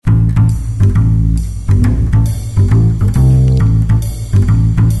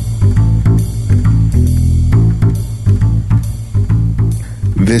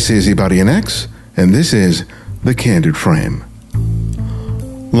This is Ibarian X, and this is The Candid Frame.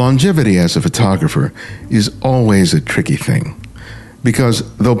 Longevity as a photographer is always a tricky thing, because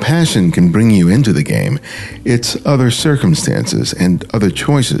though passion can bring you into the game, it's other circumstances and other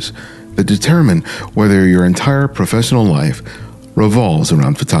choices that determine whether your entire professional life revolves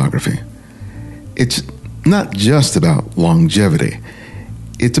around photography. It's not just about longevity.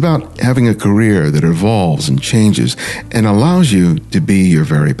 It's about having a career that evolves and changes and allows you to be your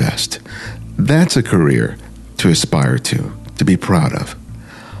very best. That's a career to aspire to be proud of.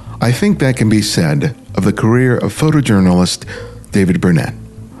 I think that can be said of the career of photojournalist David Burnett,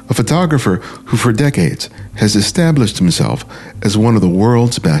 a photographer who for decades has established himself as one of the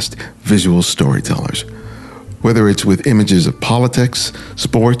world's best visual storytellers. Whether it's with images of politics,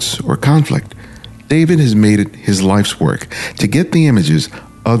 sports, or conflict, David has made it his life's work to get the images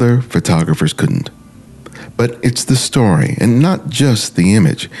other photographers couldn't. But it's the story, and not just the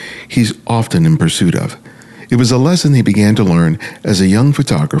image, he's often in pursuit of. It was a lesson he began to learn as a young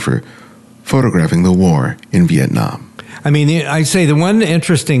photographer photographing the war in Vietnam. I mean, I say the one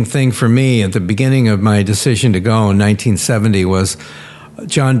interesting thing for me at the beginning of my decision to go in 1970 was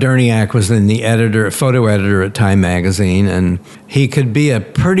John Derniak was the photo editor at Time magazine, and he could be a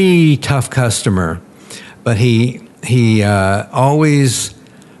pretty tough customer, but he always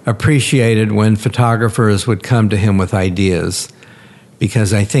appreciated when photographers would come to him with ideas,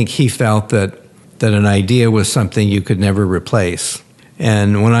 because I think he felt that an idea was something you could never replace.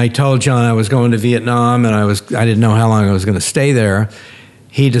 And when I told John I was going to Vietnam and I didn't know how long I was going to stay there,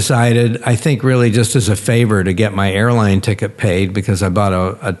 he decided, I think really just as a favor, to get my airline ticket paid, because I bought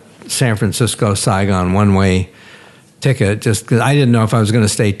a San Francisco-Saigon one-way ticket just because I didn't know if I was going to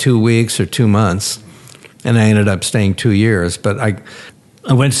stay 2 weeks or 2 months. And I ended up staying 2 years. But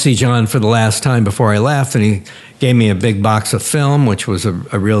I went to see John for the last time before I left, and he gave me a big box of film, which was a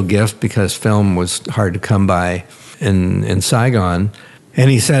real gift because film was hard to come by in Saigon. And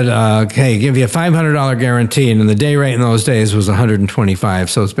he said, okay, give you a $500 guarantee. And the day rate in those days was $125.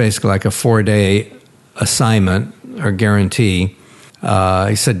 So it's basically like a 4-day assignment or guarantee.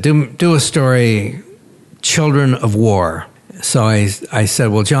 He said, do a story, Children of War. So I said,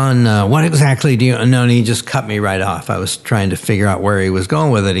 well, John, what exactly do you know? And he just cut me right off. I was trying to figure out where he was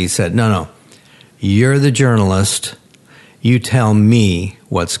going with it. He said, no, you're the journalist. You tell me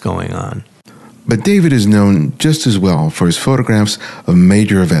what's going on. But David is known just as well for his photographs of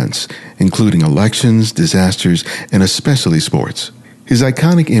major events, including elections, disasters, and especially sports. His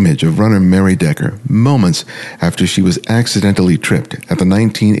iconic image of runner Mary Decker moments after she was accidentally tripped at the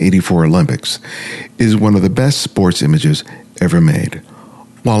 1984 Olympics is one of the best sports images ever made,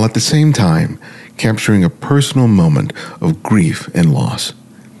 while at the same time capturing a personal moment of grief and loss.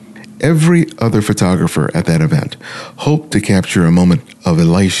 Every other photographer at that event hoped to capture a moment of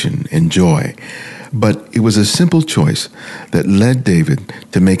elation and joy, but it was a simple choice that led David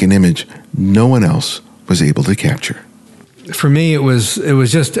to make an image no one else was able to capture. For me, it was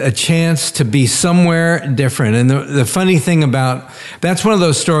just a chance to be somewhere different. And the funny thing about that's one of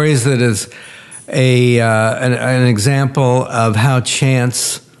those stories that is an example of how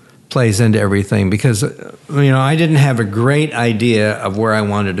chance plays into everything, because I didn't have a great idea of where I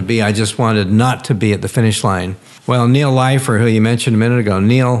wanted to be. I just wanted not to be at the finish line. Well, Neil Leifer, who you mentioned a minute ago,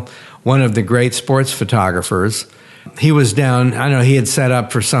 Neil, one of the great sports photographers, he was down, I know he had set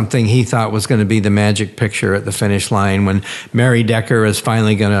up for something he thought was going to be the magic picture at the finish line when Mary Decker is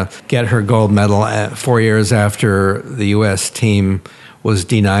finally going to get her gold medal 4 years after the U.S. team was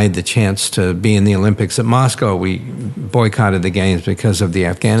denied the chance to be in the Olympics at Moscow. We boycotted the games because of the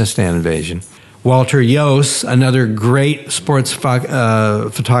Afghanistan invasion. Walter Yost, another great sports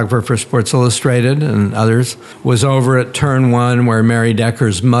photographer for Sports Illustrated and others, was over at turn 1 where Mary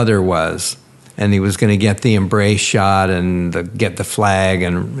Decker's mother was. And he was going to get the embrace shot and get the flag.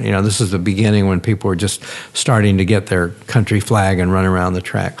 And, this is the beginning when people were just starting to get their country flag and run around the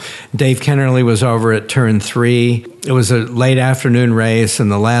track. Dave Kennerly was over at turn 3. It was a late afternoon race,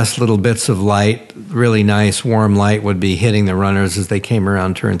 and the last little bits of light, really nice warm light, would be hitting the runners as they came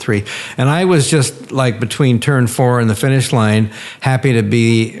around turn 3. And I was just like between turn 4 and the finish line, happy to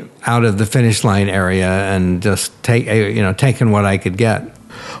be out of the finish line area and just taking what I could get.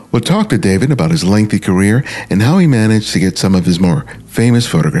 We'll talk to David about his lengthy career and how he managed to get some of his more famous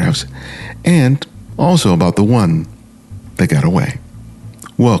photographs, and also about the one that got away.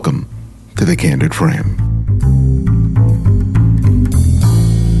 Welcome to The Candid Frame.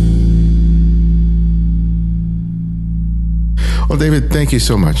 Well, David, thank you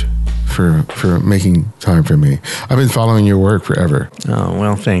so much for making time for me. I've been following your work forever. Oh,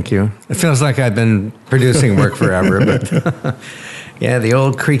 well, thank you. It feels like I've been producing work forever, but Yeah, the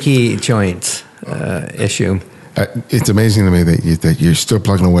old creaky joints issue. It's amazing to me that you're still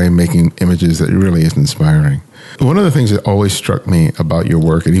plugging away making images that really is inspiring. One of the things that always struck me about your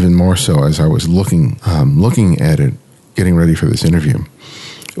work, and even more so as I was looking at it, getting ready for this interview,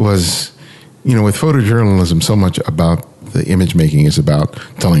 was, with photojournalism, so much about the image making is about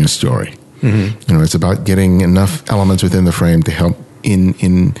telling a story. Mm-hmm. It's about getting enough elements within the frame to help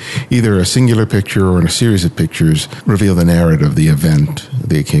in either a singular picture or in a series of pictures reveal the narrative, the event,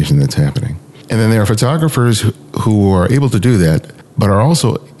 the occasion that's happening. And then there are photographers who are able to do that, but are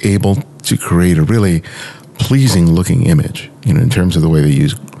also able to create a really pleasing looking image, in terms of the way they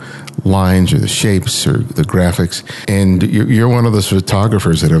use lines or the shapes or the graphics. And you're one of those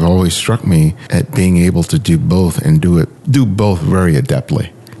photographers that have always struck me at being able to do both and do both very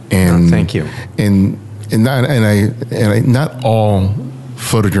adeptly. And thank you. And not all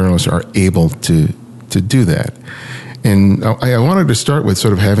photojournalists are able to do that. And I wanted to start with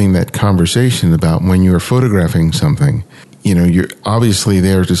sort of having that conversation about when you're photographing something, you're obviously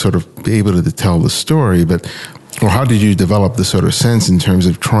there to sort of be able to tell the story, or how did you develop the sort of sense in terms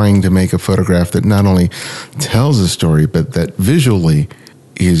of trying to make a photograph that not only tells a story, but that visually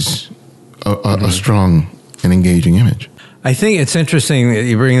is a strong and engaging image? I think it's interesting that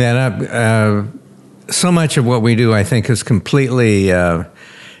you bring that up. So much of what we do, I think, is completely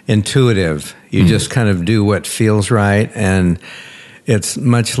intuitive. You just kind of do what feels right, and it's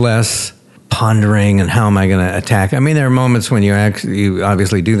much less pondering and how am I going to attack. I mean, there are moments when you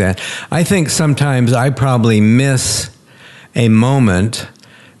obviously do that. I think sometimes I probably miss a moment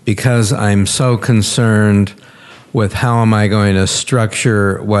because I'm so concerned with how am I going to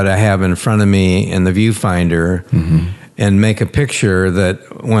structure what I have in front of me in the viewfinder, and make a picture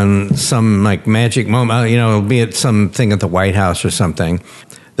that when some magic moment, be it something at the White House or something,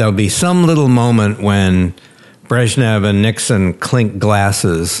 there'll be some little moment when Brezhnev and Nixon clink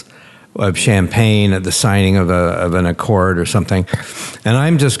glasses of champagne at the signing of an accord or something. And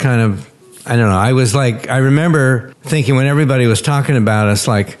I'm just kind of, I don't know, I remember thinking when everybody was talking about us,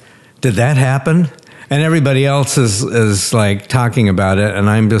 did that happen? And everybody else is talking about it, and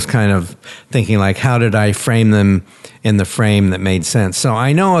I'm just kind of thinking how did I frame them in the frame that made sense? So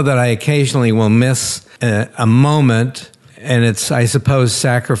I know that I occasionally will miss a moment, and it's, I suppose,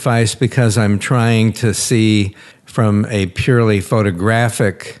 sacrifice because I'm trying to see from a purely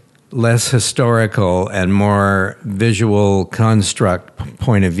photographic, less historical and more visual construct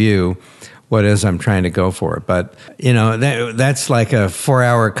point of view what is I'm trying to go for. But, that's like a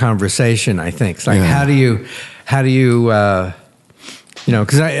 4-hour conversation, I think. It's how do you,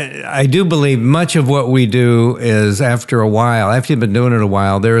 because I do believe much of what we do is after you've been doing it a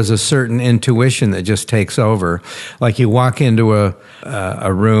while, there is a certain intuition that just takes over. Like you walk into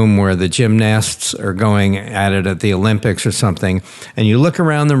a room where the gymnasts are going at it at the Olympics or something, and you look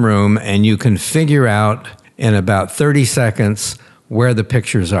around the room and you can figure out in about 30 seconds where the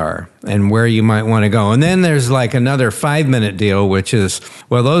pictures are and where you might want to go. And then there's another 5-minute deal, which is,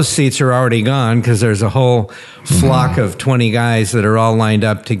 well, those seats are already gone because there's a whole flock of 20 guys that are all lined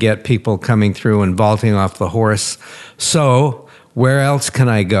up to get people coming through and vaulting off the horse. So where else can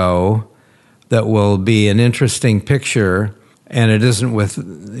I go that will be an interesting picture and it isn't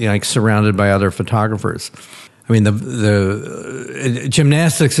with surrounded by other photographers? I mean, the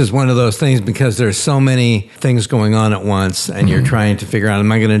gymnastics is one of those things because there's so many things going on at once, and you're trying to figure out: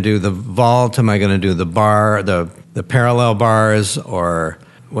 am I going to do the vault? Am I going to do the bar, the parallel bars, or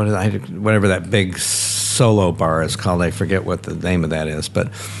whatever that big solo bar is called? I forget what the name of that is,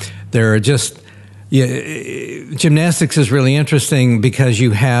 but there are just gymnastics is really interesting because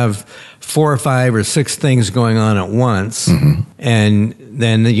you have 4 or 5 or 6 things going on at once, and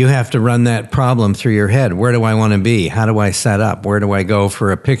then you have to run that problem through your head. Where do I want to be? How do I set up? Where do I go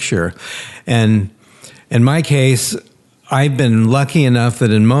for a picture? And in my case, I've been lucky enough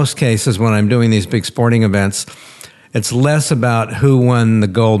that in most cases when I'm doing these big sporting events, it's less about who won the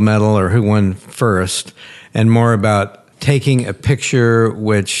gold medal or who won first, and more about taking a picture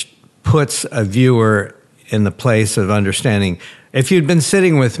which puts a viewer in the place of understanding. If you'd been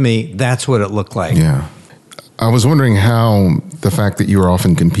sitting with me, that's what it looked like. Yeah. I was wondering how the fact that you are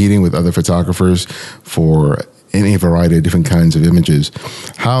often competing with other photographers for any variety of different kinds of images,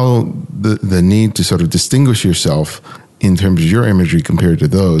 how the need to sort of distinguish yourself in terms of your imagery compared to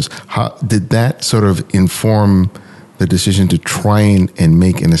those, how did that sort of inform the decision to try and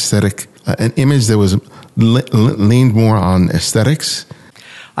make an aesthetic, an image that was leaned more on aesthetics?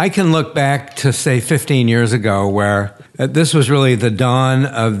 I can look back to, say, 15 years ago where this was really the dawn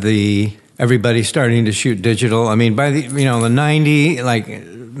of everybody starting to shoot digital. I mean, by the 90,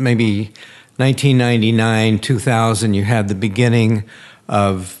 maybe 1999, 2000, you had the beginning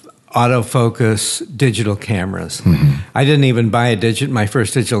of autofocus digital cameras. I didn't even buy my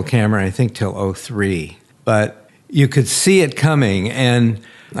first digital camera, I think, till 2003. But you could see it coming. And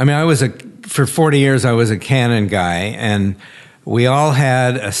I mean, for 40 years, I was a Canon guy, and we all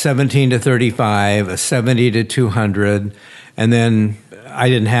had a 17 to 35, a 70 to 200, and then I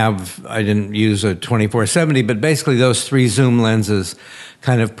didn't use a 24-70, but basically those three zoom lenses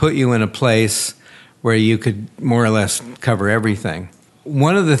kind of put you in a place where you could more or less cover everything.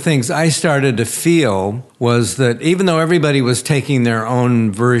 One of the things I started to feel was that even though everybody was taking their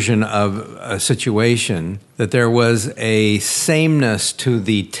own version of a situation, that there was a sameness to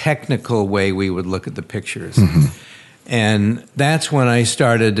the technical way we would look at the pictures. And that's when I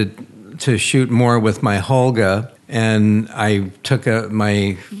started to shoot more with my Holga, and I took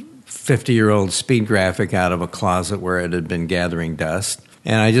my 50-year-old speed graphic out of a closet where it had been gathering dust.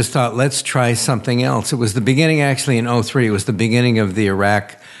 And I just thought, let's try something else. It was the beginning, actually, in 2003. It was the beginning of the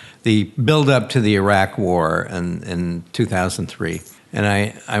build-up to the Iraq War in 2003. And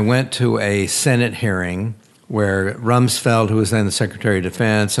I went to a Senate hearing where Rumsfeld, who was then the Secretary of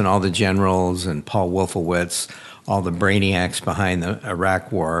Defense, and all the generals, and Paul Wolfowitz, all the brainiacs behind the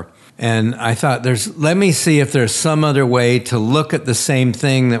Iraq War. And I thought, let me see if there's some other way to look at the same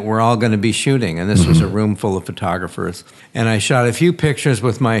thing that we're all going to be shooting. And this was a room full of photographers. And I shot a few pictures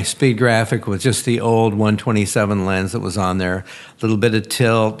with my speed graphic with just the old 127 lens that was on there, a little bit of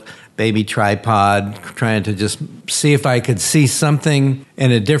tilt, baby tripod, trying to just see if I could see something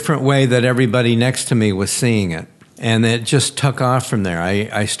in a different way that everybody next to me was seeing it. And it just took off from there.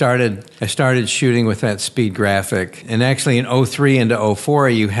 I started shooting with that speed graphic. And actually in 2003 into 2004,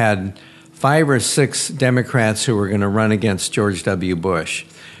 you had 5 or 6 Democrats who were going to run against George W. Bush,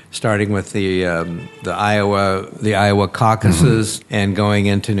 starting with the Iowa caucuses and going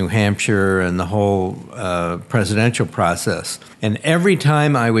into New Hampshire and the whole presidential process. And every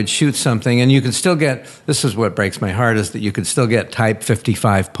time I would shoot something, and you could still get, this is what breaks my heart, is that you could still get Type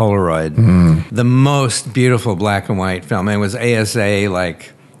 55 Polaroid, the most beautiful black and white film. And it was ASA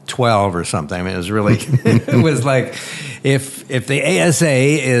like 12 or something. I mean, it was really, it was like, if the ASA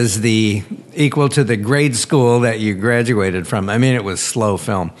is equal to the grade school that you graduated from, I mean, it was slow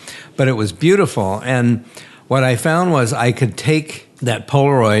film, but it was beautiful. And what I found was I could take that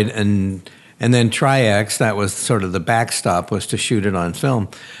Polaroid and then Tri-X, that was sort of the backstop, was to shoot it on film.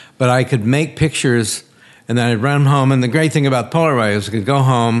 But I could make pictures, and then I'd run home. And the great thing about Polaroid is I could go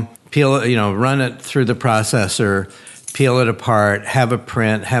home, run it through the processor, peel it apart, have a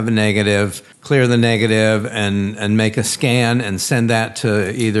print, have a negative, clear the negative, and make a scan and send that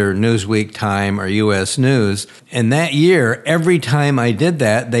to either Newsweek, Time, or U.S. News. And that year, every time I did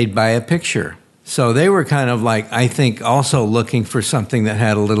that, they'd buy a picture. So they were kind of like, I think, also looking for something that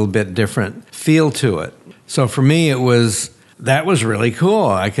had a little bit different feel to it. So for me, that was really cool.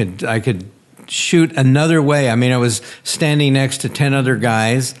 I could shoot another way. I mean, I was standing next to 10 other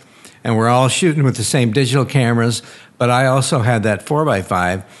guys, and we're all shooting with the same digital cameras, but I also had that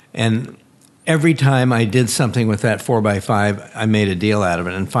 4x5, and every time I did something with that 4x5, I made a deal out of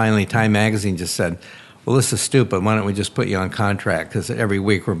it. And finally, Time Magazine just said, well, this is stupid. Why don't we just put you on contract? Because every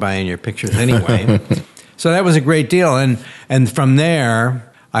week we're buying your pictures anyway. So that was a great deal. And from there,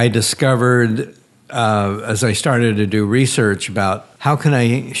 I discovered, as I started to do research about how can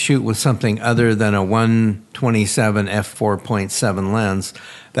I shoot with something other than a 127 f4.7 lens,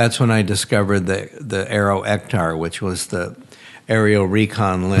 that's when I discovered the Aero Ektar, which was the aerial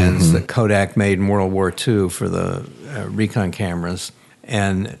recon lens that Kodak made in World War II for the recon cameras.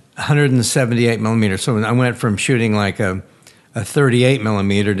 And 178 millimeter. So I went from shooting like a 38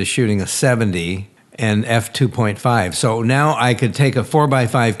 millimeter to shooting a 70 and f2.5. So now I could take a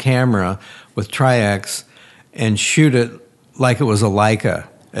 4x5 camera with Tri-X and shoot it like it was a Leica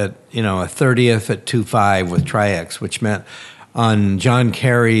at, a 30th at 2.5 with Tri-X, which meant on John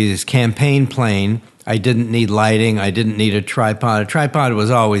Kerry's campaign plane, I didn't need lighting. I didn't need a tripod. A tripod was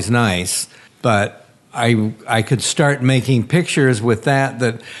always nice, but I could start making pictures with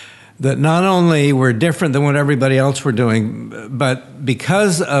that not only were different than what everybody else were doing, but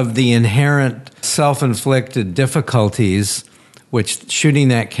because of the inherent self-inflicted difficulties which shooting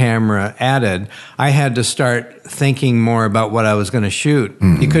that camera added, I had to start thinking more about what I was going to shoot.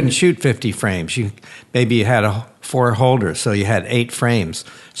 You couldn't shoot 50 frames. Maybe you had 4 holders, so you had 8 frames.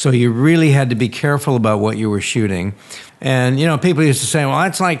 So you really had to be careful about what you were shooting. And, people used to say, well,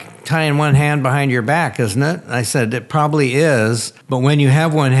 that's like tying one hand behind your back, isn't it? I said, it probably is. But when you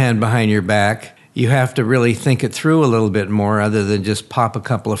have one hand behind your back, you have to really think it through a little bit more other than just pop a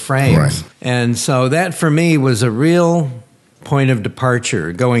couple of frames. Right. And so that, for me, was a real point of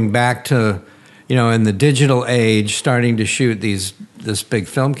departure, going back to, in the digital age, starting to shoot this big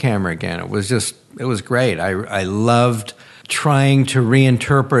film camera again. It was great. I loved trying to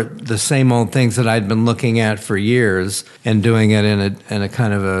reinterpret the same old things that I'd been looking at for years and doing it in a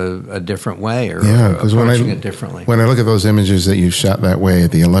kind of a different way, or approaching it differently. When I look at those images that you shot that way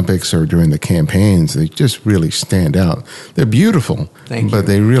at the Olympics or during the campaigns, they just really stand out. They're beautiful, but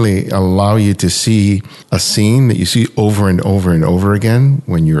they really allow you to see a scene that you see over and over and over again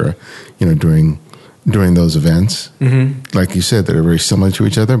when you're, during those events. Mm-hmm. Like you said, that are very similar to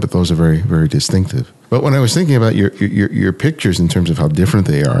each other, but those are very, very distinctive. But when I was thinking about your pictures in terms of how different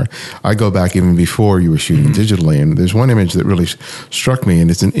they are, I go back even before you were shooting digitally, and there's one image that really struck me,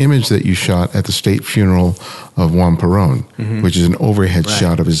 and it's an image that you shot at the state funeral of Juan Perón, which is an overhead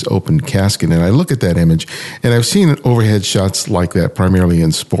shot of his open casket. And I look at that image, and I've seen overhead shots like that primarily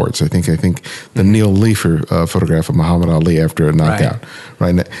in sports. I think the Neil Leifer photograph of Muhammad Ali after a knockout,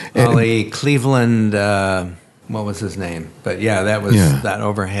 right? Ali Cleveland, what was his name? But that was that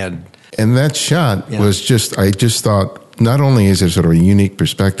overhead. And that shot was I just thought, not only is it sort of a unique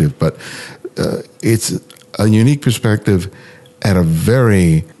perspective, but it's a unique perspective at a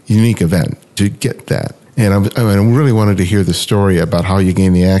very unique event to get that. And I really wanted to hear the story about how you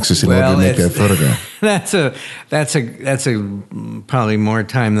gained the access in order to make that photograph. That's probably more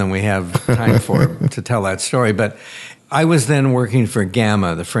time than we have time for to tell that story. But I was then working for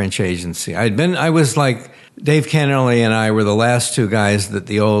Gamma, the French agency. I was like, Dave Kennerly and I were the last two guys that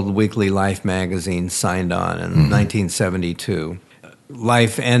the old weekly Life magazine signed on in 1972.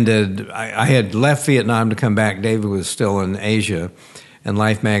 Life ended. I had left Vietnam to come back. David was still in Asia, and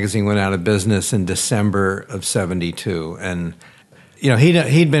Life magazine went out of business in December of 72. And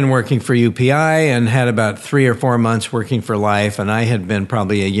he'd been working for UPI and had about 3 or 4 months working for Life, and I had been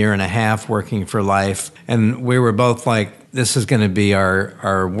probably a year and a half working for Life. And we were both like, this is going to be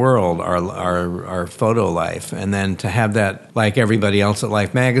our world, our photo life. And then to have that, like everybody else at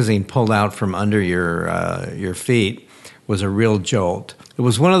Life magazine, pulled out from under your feet was a real jolt. It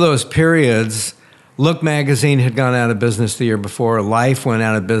was one of those periods. Look magazine had gone out of business the year before. Life went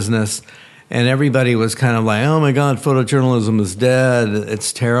out of business. And everybody was kind of like, oh my God, photojournalism is dead.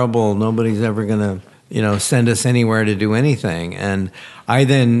 It's terrible. Nobody's ever going to, send us anywhere to do anything. And I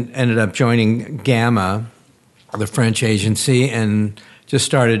then ended up joining Gamma, the French agency, and just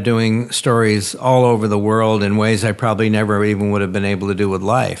started doing stories all over the world in ways I probably never even would have been able to do with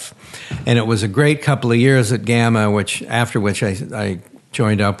Life. And it was a great couple of years at Gamma, after which I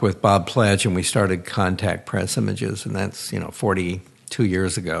joined up with Bob Pledge, and we started Contact Press Images, and that's 42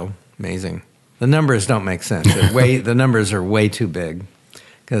 years ago. Amazing. The numbers don't make sense. The numbers are way too big,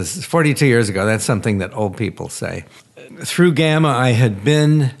 because 42 years ago, that's something that old people say. Through Gamma, I had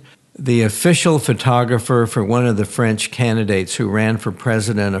been the official photographer for one of the French candidates who ran for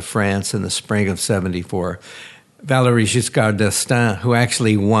president of France in the spring of 74, Valéry Giscard d'Estaing, who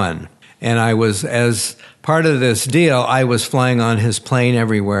actually won. And I was, as part of this deal, I was flying on his plane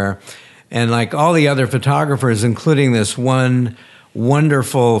everywhere. And like all the other photographers, including this one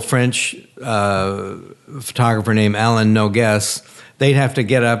wonderful French photographer named Alain Nogues, they'd have to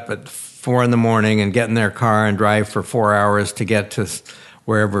get up at 4 a.m. and get in their car and drive for 4 hours to get to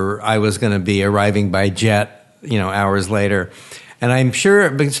wherever I was going to be, arriving by jet, hours later. And I'm sure,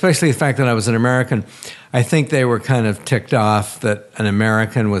 especially the fact that I was an American, I think they were kind of ticked off that an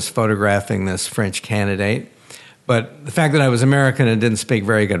American was photographing this French candidate. But the fact that I was American and didn't speak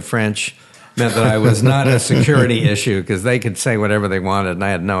very good French meant that I was not a security issue, because they could say whatever they wanted, and I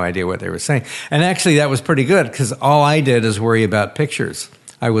had no idea what they were saying. And actually, that was pretty good, because all I did is worry about pictures.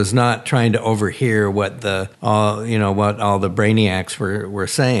 I was not trying to overhear what all the brainiacs were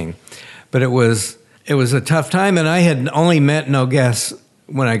saying. But it was a tough time, and I had only met Nogues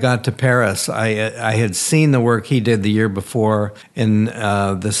when I got to Paris. I had seen the work he did the year before in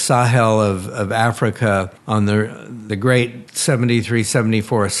the Sahel of Africa on the great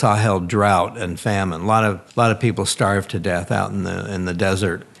 73-74 Sahel drought and famine. A lot of people starved to death out in the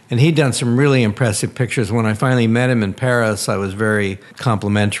desert. And he'd done some really impressive pictures. When I finally met him in Paris, I was very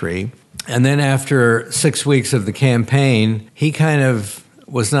complimentary. And then after 6 weeks of the campaign, he kind of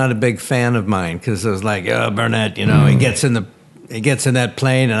was not a big fan of mine, because I was like, oh, Burnett, he gets in that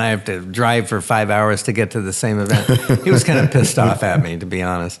plane and I have to drive for 5 hours to get to the same event. He was kind of pissed off at me, to be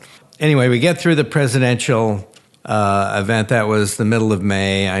honest. Anyway, we get through the presidential event. That was the middle of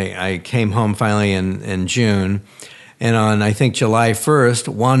May. I came home finally in June. And on, I think, July 1st,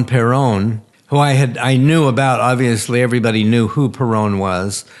 Juan Perón, who I knew about, obviously everybody knew who Perón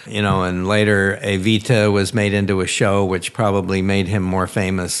was, and later Evita was made into a show, which probably made him more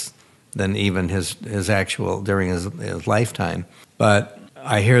famous than even his actual during his lifetime. But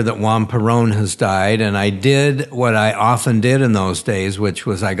I hear that Juan Perón has died, and I did what I often did in those days, which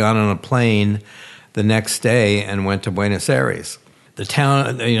was I got on a plane the next day and went to Buenos Aires. The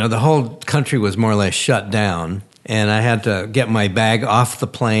town, the whole country was more or less shut down, and I had to get my bag off the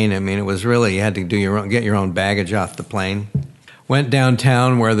plane. I mean, it was really, you had to get your own baggage off the plane. Went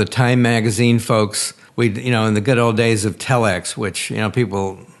downtown where the Time magazine folks, in the good old days of telex, which,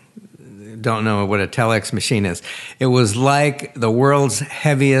 people don't know what a telex machine is. It was like the world's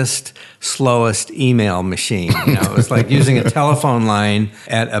heaviest, slowest email machine. It was like using a telephone line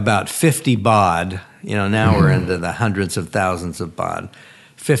at about 50 baud. Now we're into the hundreds of thousands of baud.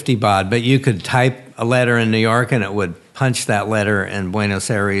 50 baud, but you could type a letter in New York and it would punch that letter in Buenos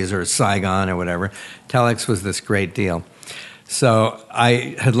Aires or Saigon or whatever. Telex was this great deal. So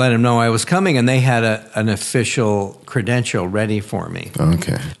I had let them know I was coming, and they had an official credential ready for me.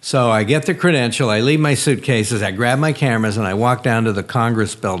 Okay. So I get the credential, I leave my suitcases, I grab my cameras, and I walk down to the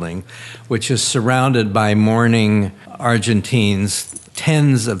Congress building, which is surrounded by mourning Argentines,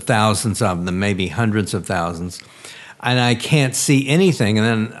 tens of thousands of them, maybe hundreds of thousands. And I can't see anything. And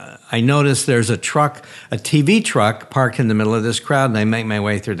then I notice there's a TV truck parked in the middle of this crowd, and I make my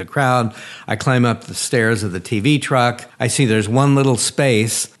way through the crowd. I climb up the stairs of the TV truck. I see there's one little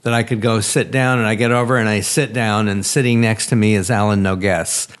space that I could go sit down, and I get over and I sit down, and sitting next to me is Alain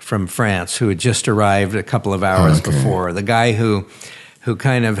Noguès from France, who had just arrived a couple of hours before. The guy who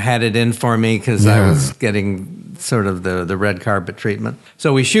kind of had it in for me because I was getting sort of the red carpet treatment.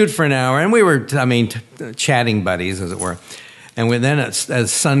 So we shoot for an hour, and we were, chatting buddies, as it were. And then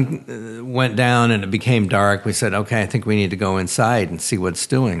as sun went down and it became dark, we said, okay, I think we need to go inside and see what's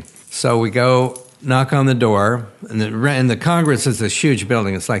doing. So we go knock on the door, and the Congress is this huge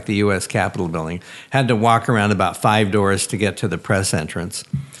building. It's like the U.S. Capitol building. Had to walk around about 5 doors to get to the press entrance.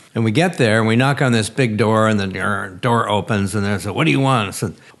 And we get there, and we knock on this big door, and the door opens, and there's what do you want? I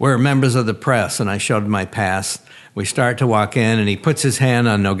said, we're members of the press, and I showed my pass. We start to walk in, and he puts his hand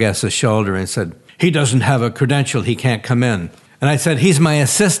on Nogues's shoulder and said, he doesn't have a credential, he can't come in. And I said, he's my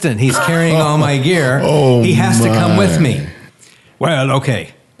assistant, he's carrying all my gear, he has to come with me. Well,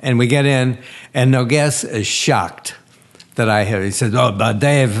 okay. And we get in, and Noguès is shocked that I have. He said, but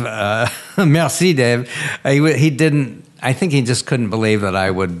Dave, merci, Dave. He didn't, I think he just couldn't believe that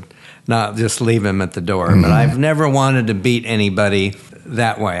I would not just leave him at the door. Mm-hmm. But I've never wanted to beat anybody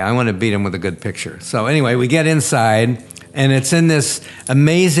that way. I want to beat him with a good picture. So anyway, we get inside, and it's in this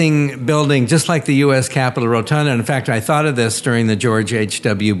amazing building, just like the U.S. Capitol Rotunda. In fact, I thought of this during the George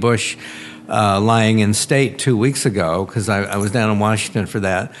H.W. Bush lying in state 2 weeks ago, because I was down in Washington for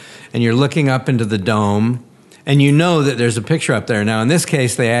that. And you're looking up into the dome, and you know that there's a picture up there. Now, in this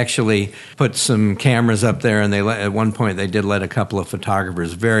case, they actually put some cameras up there, and at one point they did let a couple of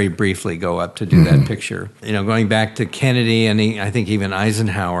photographers very briefly go up to do that picture. Going back to Kennedy and I think even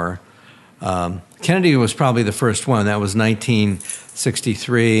Eisenhower. Kennedy was probably the first one. That was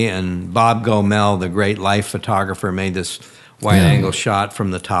 1963, and Bob Gomel, the great life photographer, made this wide-angle shot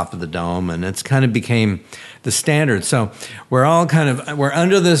from the top of the dome, and it's kind of became the standard. So we're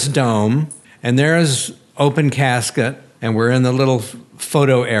under this dome, and there's open casket, and we're in the little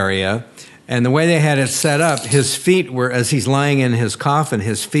photo area. And the way they had it set up, his feet were, as he's lying in his coffin,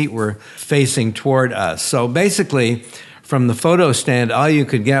 his feet were facing toward us. So basically, from the photo stand, all you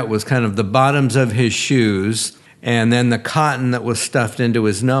could get was kind of the bottoms of his shoes and then the cotton that was stuffed into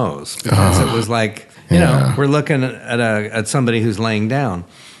his nose. Because it was like, we're looking at somebody who's laying down.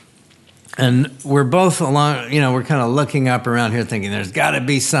 And we're both along, we're kind of looking up around here thinking there's got to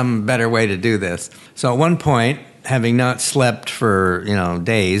be some better way to do this. So at one point, having not slept for,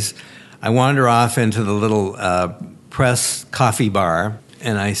 days, I wander off into the little press coffee bar,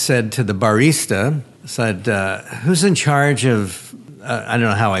 and I said to the barista, who's in charge of, I don't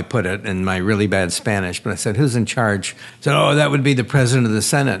know how I put it in my really bad Spanish, but I said, who's in charge? I said, that would be the president of the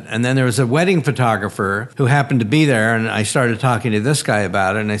Senate. And then there was a wedding photographer who happened to be there, and I started talking to this guy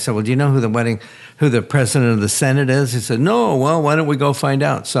about it, and I said, well, do you know who the president of the Senate is? He said, no, well, why don't we go find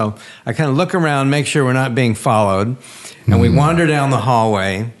out? So I kind of look around, make sure we're not being followed, and we wander down the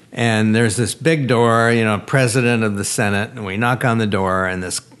hallway, and there's this big door, president of the Senate, and we knock on the door, and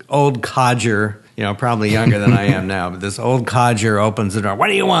this old codger, probably younger than I am now, but this old codger opens the door. What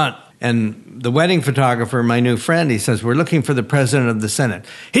do you want? And the wedding photographer, my new friend, he says, we're looking for the president of the Senate.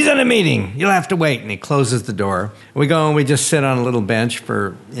 He's in a meeting. You'll have to wait. And he closes the door. We go and we just sit on a little bench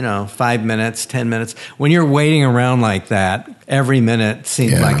for, 5 minutes, 10 minutes. When you're waiting around like that, every minute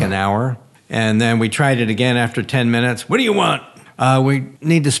seems like an hour. And then we tried it again after 10 minutes. What do you want? We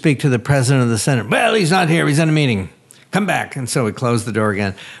need to speak to the president of the Senate. Well, he's not here. He's in a meeting. come back. And so we closed the door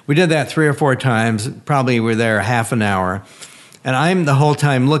again. We did that 3 or 4 times. Probably we were there half an hour. And I'm the whole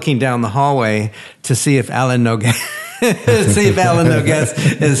time looking down the hallway to see if Alan Nogues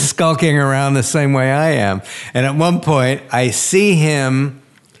is skulking around the same way I am. And at one point, I see him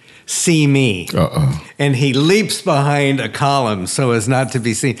see me. Uh-oh. And he leaps behind a column so as not to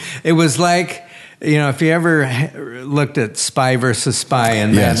be seen. It was like, if you ever looked at Spy versus Spy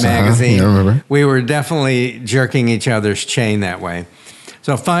in Mad Magazine, I remember. We were definitely jerking each other's chain that way.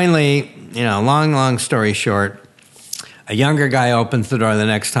 So finally, long story short, a younger guy opens the door the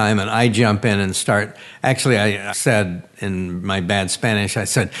next time, and I jump in and start. Actually, I said in my bad Spanish, I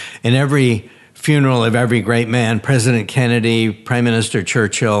said, in every funeral of every great man, President Kennedy, Prime Minister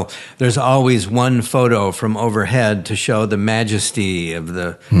Churchill, there's always one photo from overhead to show the majesty of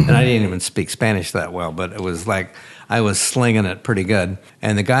the... Mm-hmm. And I didn't even speak Spanish that well, but it was like I was slinging it pretty good.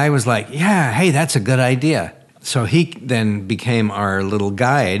 And the guy was like, yeah, hey, that's a good idea. So he then became our little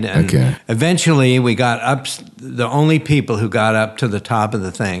guide. And eventually we got up, the only people who got up to the top of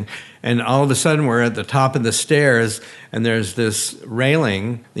the thing. And all of a sudden we're at the top of the stairs and there's this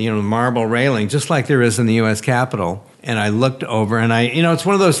railing, marble railing, just like there is in the U.S. Capitol. And I looked over and it's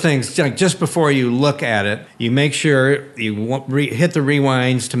one of those things, like just before you look at it, you make sure you hit the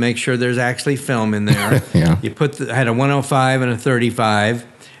rewinds to make sure there's actually film in there. Yeah. I had a 105 and a 35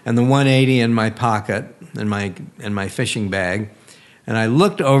 and the 180 in my pocket. In my fishing bag, and I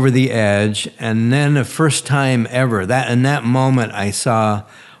looked over the edge, and then the first time ever, in that moment, I saw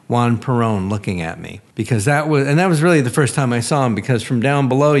Juan Perón looking at me, because that was really the first time I saw him, because from down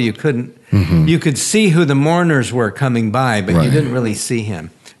below you couldn't, you could see who the mourners were coming by, but you didn't really see him.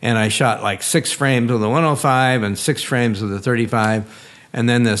 And I shot like 6 frames with the 105 and 6 frames with the 35, and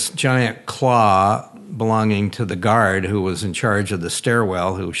then this giant claw belonging to the guard who was in charge of the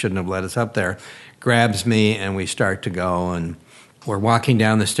stairwell, who shouldn't have let us up there, grabs me, and we start to go, and we're walking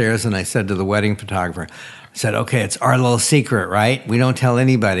down the stairs, and I said to the wedding photographer, I said, okay, it's our little secret, right? We don't tell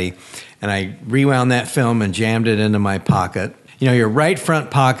anybody. And I rewound that film and jammed it into my pocket. Your right front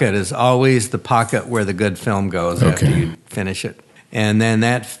pocket is always the pocket where the good film goes after you finish it. And then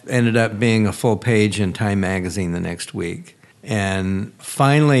that ended up being a full page in Time Magazine the next week. And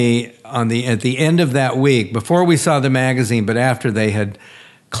finally, at the end of that week, before we saw the magazine, but after they had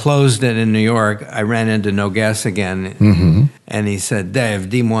closed it in New York, I ran into Nogues again, and he said, Dave,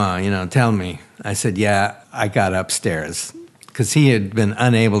 dis-moi, tell me. I said, yeah, I got upstairs, because he had been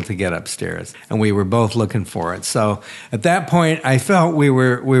unable to get upstairs, and we were both looking for it. So at that point, I felt we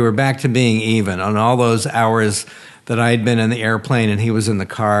were back to being even on all those hours that I had been in the airplane and he was in the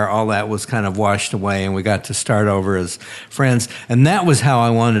car. All that was kind of washed away, and we got to start over as friends. And that was how I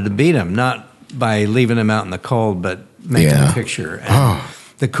wanted to beat him, not by leaving him out in the cold, but making a picture. And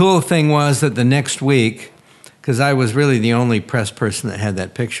the cool thing was that the next week, because I was really the only press person that had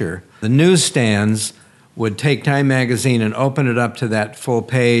that picture, the newsstands would take Time Magazine and open it up to that full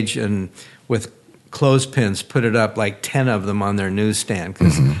page, and with clothespins put it up, like 10 of them on their newsstand,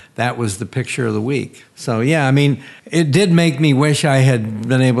 because that was the picture of the week. So, yeah, I mean, it did make me wish I had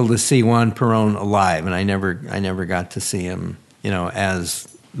been able to see Juan Perón alive, and I never got to see him, as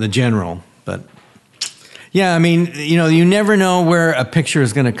the general. But, yeah, I mean, you never know where a picture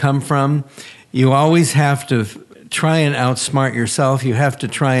is going to come from. You always have to try and outsmart yourself. You have to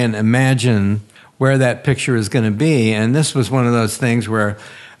try and imagine where that picture is going to be. And this was one of those things where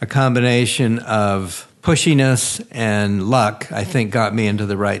a combination of pushiness and luck, I think, got me into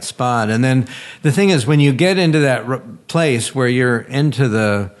the right spot. And then the thing is, when you get into that place where you're into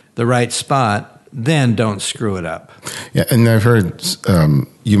the right spot, then don't screw it up. Yeah, and I've heard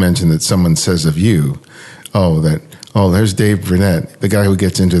you mention that someone says of you, there's Dave Burnett, the guy who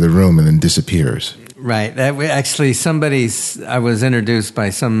gets into the room and then disappears. Right. Actually, I was introduced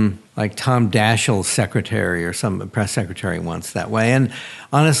by some, like Tom Daschle's secretary or some press secretary once that way. And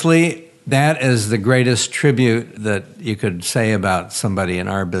honestly, that is the greatest tribute that you could say about somebody in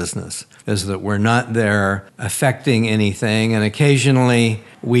our business, is that we're not there affecting anything. And occasionally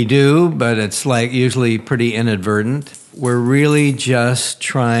we do, but it's like usually pretty inadvertent. We're really just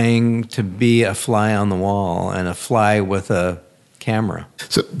trying to be a fly on the wall and a fly with a camera.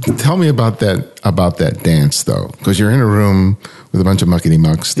 So tell me about that dance, though, because you're in a room with a bunch of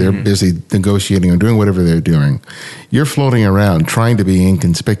muckety-mucks. They're busy negotiating or doing whatever they're doing. You're floating around trying to be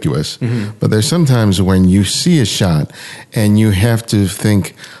inconspicuous, but there's sometimes when you see a shot and you have to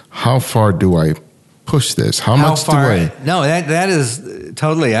think, how far do I push this? How much do I... No, that is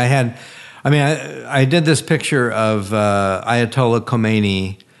totally... I did this picture of Ayatollah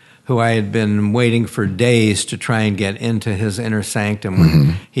Khomeini, who I had been waiting for days to try and get into his inner sanctum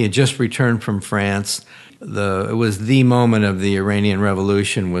when he had just returned from France. it was the moment of the Iranian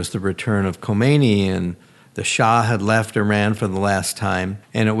Revolution, was the return of Khomeini, and the Shah had left Iran for the last time,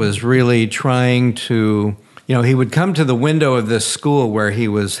 and it was really trying to, he would come to the window of this school where he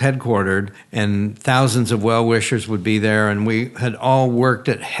was headquartered, and thousands of well-wishers would be there, and we had all worked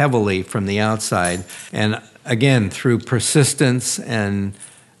it heavily from the outside. And again, through persistence and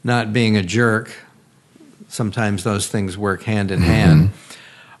not being a jerk, sometimes those things work hand in hand,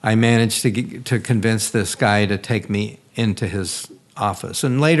 I managed to convince this guy to take me into his office.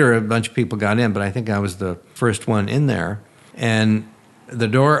 And later, a bunch of people got in, but I think I was the first one in there. And the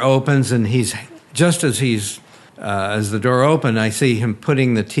door opens, and as the door opened, I see him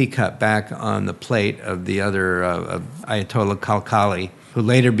putting the teacup back on the plate of the other of Ayatollah Khalkhali, who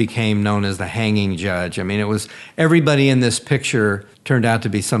later became known as the hanging judge. I mean, it was everybody in this picture turned out to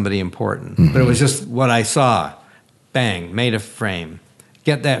be somebody important, but it was just what I saw. Bang, made a frame.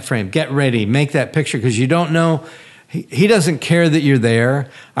 Get that frame. Get ready. Make that picture, because you don't know. He doesn't care that you're there.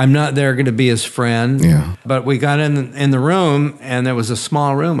 I'm not there going to be his friend. Yeah. But we got in the room, and there was a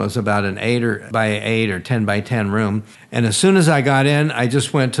small room. It was about an 8 by 8 or 10 by 10 room. And as soon as I got in, I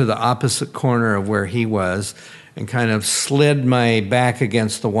just went to the opposite corner of where he was and kind of slid my back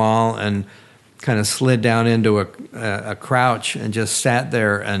against the wall and kind of slid down into a crouch and just sat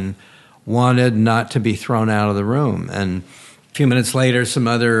there and wanted not to be thrown out of the room. And a few minutes later, some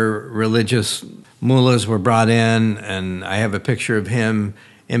other religious mullahs were brought in, and I have a picture of him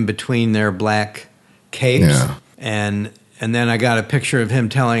in between their black capes. Yeah. And then I got a picture of him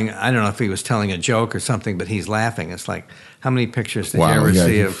I don't know if he was telling a joke or something, but he's laughing. It's like, how many pictures did you ever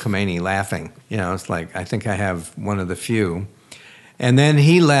see of Khomeini laughing? It's like, I think I have one of the few. And then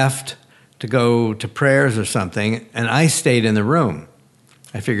he left to go to prayers or something, and I stayed in the room.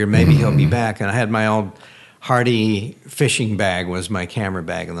 I figured maybe he'll be back, and I had my old Hardy fishing bag was my camera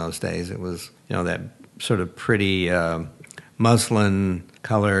bag in those days. It was, that sort of pretty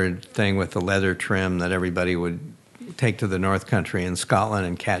muslin-colored thing with the leather trim that everybody would take to the North Country in Scotland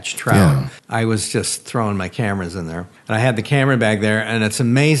and catch trout. Yeah. I was just throwing my cameras in there. And I had the camera bag there, and it's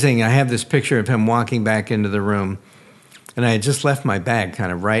amazing. I have this picture of him walking back into the room, and I had just left my bag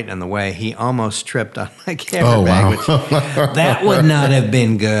kind of right in the way. He almost tripped on my camera bag, which that would not have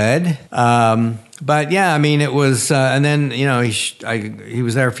been good. But yeah, I mean, it was, and then, he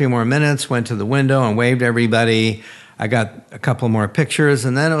was there a few more minutes, went to the window and waved everybody. I got a couple more pictures,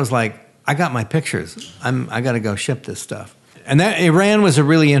 and then it was like, I got my pictures. I got to go ship this stuff. And that Iran was a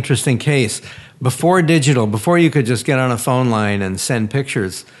really interesting case. Before digital, before you could just get on a phone line and send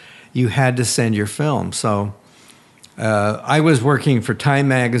pictures, you had to send your film. So I was working for Time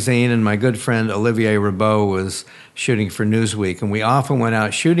magazine, and my good friend Olivier Rabeau was shooting for Newsweek, and we often went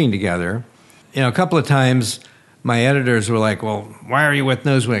out shooting together. A couple of times my editors were like, well, why are you with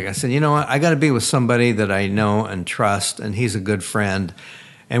Newsweek? I said, you know what, I got to be with somebody that I know and trust, and he's a good friend.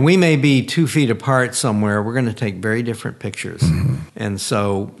 And we may be 2 feet apart somewhere. We're going to take very different pictures. And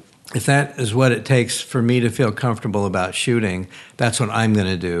so if that is what it takes for me to feel comfortable about shooting, that's what I'm going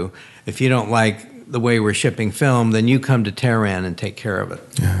to do. If you don't like the way we're shipping film, then you come to Tehran and take care of it.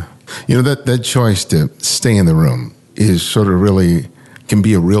 Yeah. That choice to stay in the room is sort of really, can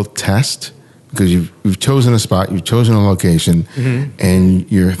be a real test, because you've chosen a spot, you've chosen a location,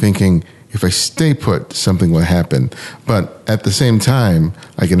 and you're thinking, if I stay put, something will happen. But at the same time,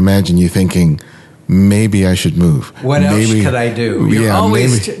 I can imagine you thinking, maybe I should move. What else could I do? You're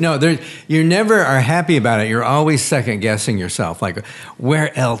always you never are happy about it. You're always second guessing yourself. Like,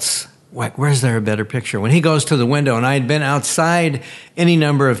 where else? Where's there a better picture? When he goes to the window, and I had been outside any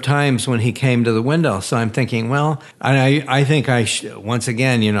number of times when he came to the window, so I'm thinking, well, I think once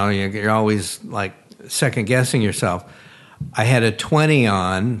again, you're always like second guessing yourself. I had a 20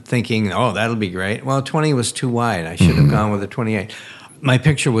 on, thinking, oh, that'll be great. Well, 20 was too wide. I should have gone with a 28. My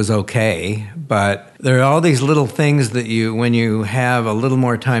picture was okay, but there are all these little things that when you have a little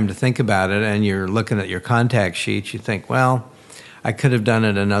more time to think about it and you're looking at your contact sheets, you think, well, I could have done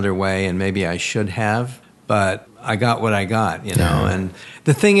it another way, and maybe I should have, but I got what I got, Yeah. And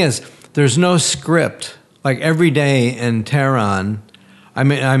the thing is, there's no script. Like every day in Tehran, I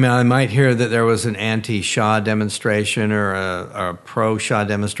might hear that there was an anti-Shah demonstration or a pro-Shah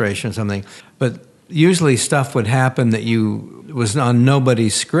demonstration or something, but usually stuff would happen that was on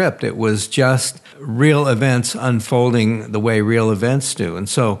nobody's script. It was just real events unfolding the way real events do. And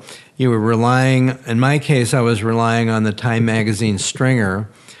so you were relying, in my case, I was relying on the Time magazine stringer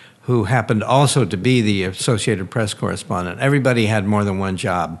who happened also to be the Associated Press correspondent. Everybody had more than one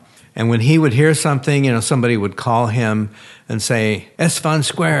job. And when he would hear something, somebody would call him and say, Esfand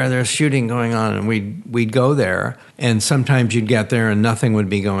Square, there's shooting going on. And we'd go there. And sometimes you'd get there and nothing would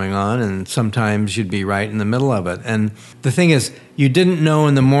be going on. And sometimes you'd be right in the middle of it. And the thing is, you didn't know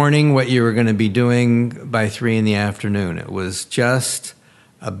in the morning what you were going to be doing by 3 in the afternoon. It was just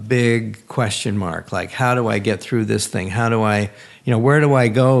a big question mark. Like, how do I get through this thing? How do I, where do I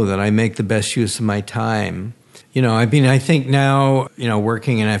go that I make the best use of my time? I think now,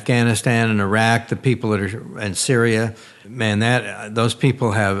 working in Afghanistan and Iraq, the people that are in Syria, man, those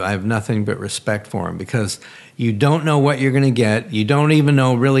people I have nothing but respect for them, because you don't know what you're going to get. You don't even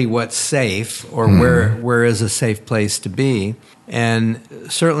know really what's safe or where is a safe place to be. And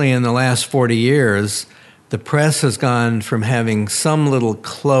certainly in the last 40 years, the press has gone from having some little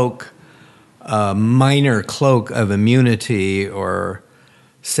cloak, minor cloak of immunity or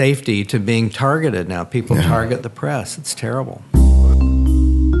safety to being targeted now. People target the press. It's terrible.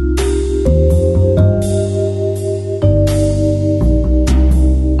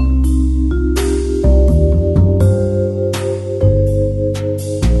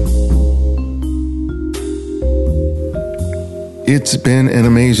 It's been an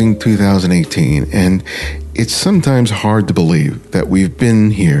amazing 2018, and it's sometimes hard to believe that we've been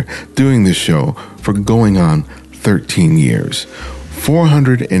here doing this show for going on 13 years.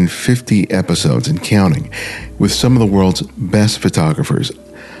 450 episodes and counting with some of the world's best photographers.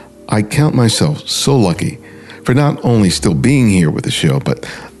 I count myself so lucky for not only still being here with the show, but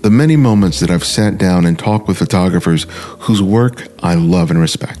the many moments that I've sat down and talked with photographers whose work I love and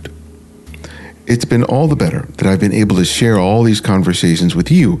respect. It's been all the better that I've been able to share all these conversations with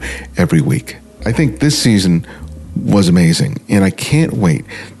you every week. I think this season was amazing, and I can't wait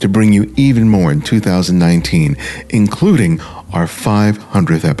to bring you even more in 2019, including our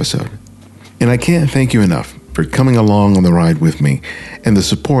 500th episode. And I can't thank you enough for coming along on the ride with me and the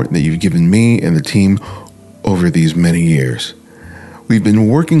support that you've given me and the team over these many years. We've been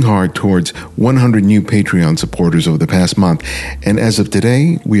working hard towards 100 new Patreon supporters over the past month, and as of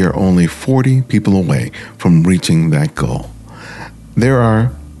today, we are only 40 people away from reaching that goal. There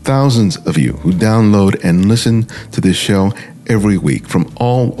are thousands of you who download and listen to this show every week from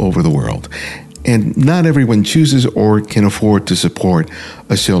all over the world. And not everyone chooses or can afford to support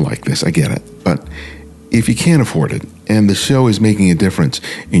a show like this. I get it. But if you can't afford it and the show is making a difference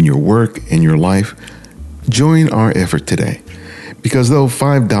in your work and your life, join our effort today. Because though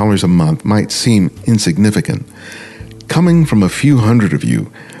 $5 a month might seem insignificant, coming from a few hundred of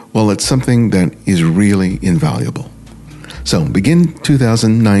you, well, it's something that is really invaluable. So begin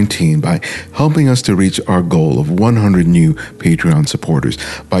 2019 by helping us to reach our goal of 100 new Patreon supporters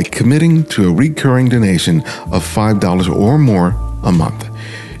by committing to a recurring donation of $5 or more a month.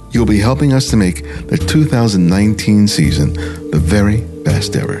 You'll be helping us to make the 2019 season the very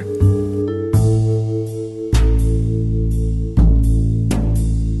best ever.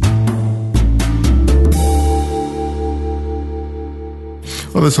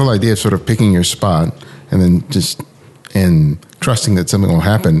 Well, this whole idea of sort of picking your spot and then and trusting that something will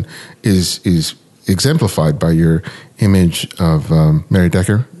happen is exemplified by your image of Mary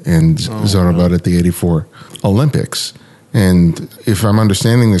Decker and Zona Budd at the '84 Olympics. And if I'm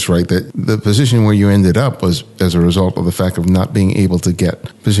understanding this right, that the position where you ended up was as a result of the fact of not being able to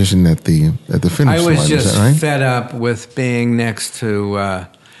get position at the finish line. I was just fed up with being next to,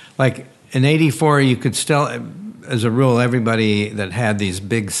 like in '84, you could still, as a rule, everybody that had these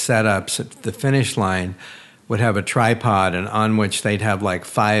big setups at the finish line would have a tripod, and on which they'd have like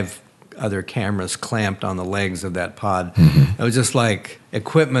 5 other cameras clamped on the legs of that pod. Mm-hmm. It was just like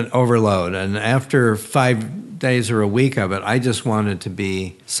equipment overload. And after 5 days or a week of it, I just wanted to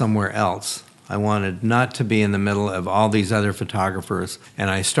be somewhere else. I wanted not to be in the middle of all these other photographers. And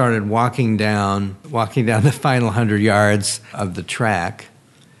I started walking down the final 100 yards of the track.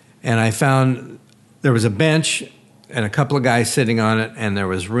 And I found there was a bench and a couple of guys sitting on it, and there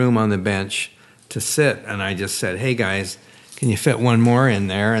was room on the bench to sit. And I just said, hey guys, can you fit one more in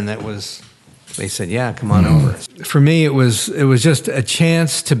there? And they said, yeah, come on over. For me, it was just a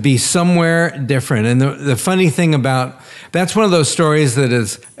chance to be somewhere different. And the funny thing about, that's one of those stories that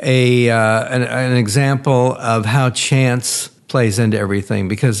is an example of how chance plays into everything.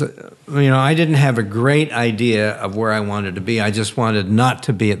 Because, I didn't have a great idea of where I wanted to be. I just wanted not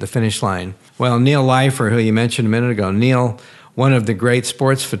to be at the finish line. Well, Neil Leifer, who you mentioned a minute ago, Neil, one of the great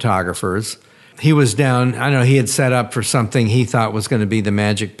sports photographers, he was down, he had set up for something he thought was going to be the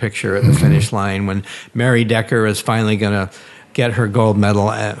magic picture at the finish line when Mary Decker is finally going to get her gold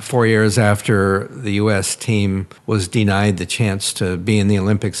medal 4 years after the U.S. team was denied the chance to be in the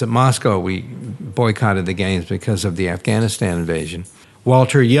Olympics at Moscow. We boycotted the games because of the Afghanistan invasion.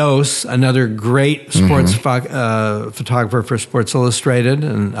 Walter Yost, another great sports photographer for Sports Illustrated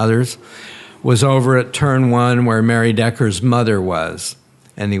and others, was over at turn 1 where Mary Decker's mother was.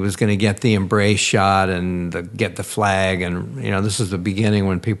 And he was going to get the embrace shot and get the flag. And, this is the beginning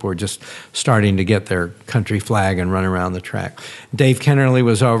when people were just starting to get their country flag and run around the track. Dave Kennerly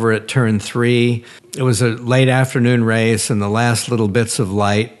was over at turn 3. It was a late afternoon race, and the last little bits of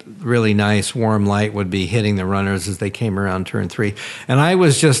light, really nice warm light, would be hitting the runners as they came around turn 3. And I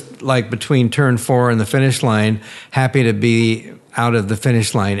was just like between turn 4 and the finish line, happy to be out of the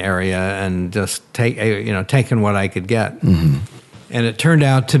finish line area and just taking what I could get. Mm-hmm. And it turned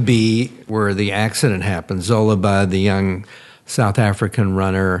out to be where the accident happened. Zola Budd, the young South African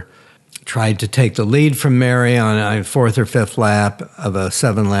runner, tried to take the lead from Mary on a 4th or 5th lap of a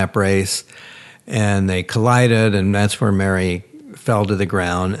 7-lap race, and they collided, and that's where Mary fell to the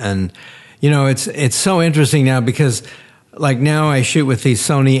ground. And, it's so interesting now because, like, now I shoot with these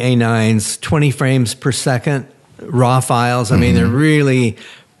Sony A9s, 20 frames per second, raw files. I mean, they're really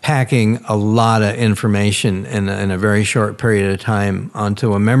packing a lot of information in a very short period of time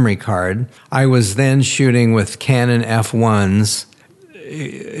onto a memory card. I was then shooting with Canon F1s.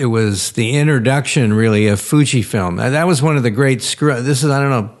 It was the introduction, really, of Fujifilm. That was one of the great I don't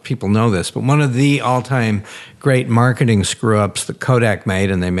know if people know this, but one of the all-time great marketing screw-ups that Kodak made,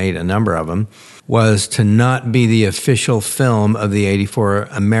 and they made a number of them, was to not be the official film of the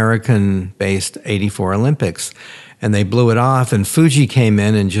American-based 84 Olympics. And they blew it off, and Fuji came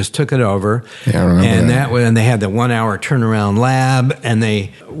in and just took it over. Yeah, I remember that. And they had the 1-hour turnaround lab, and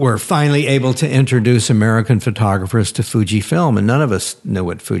they were finally able to introduce American photographers to Fujifilm, and none of us knew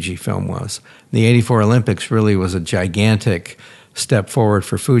what Fujifilm was. The 84 Olympics really was a gigantic step forward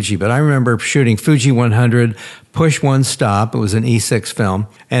for Fuji. But I remember shooting Fuji 100, Push One Stop. It was an E6 film,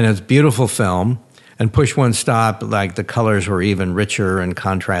 and it's a beautiful film. And Push One Stop, like the colors were even richer and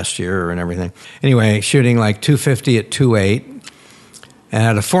contrastier and everything. Anyway, shooting like 250 at 2.8, and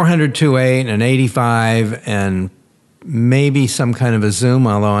had a 400 2.8 and an 85 and maybe some kind of a zoom,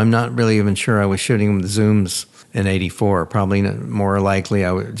 although I'm not really even sure I was shooting with zooms in 84. Probably more likely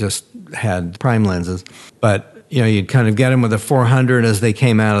I just had prime lenses. But you'd kind of get them with a 400 as they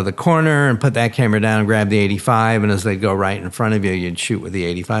came out of the corner and put that camera down and grab the 85, and as they'd go right in front of you, you'd shoot with the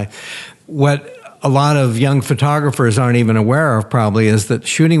 85. What a lot of young photographers aren't even aware of probably is that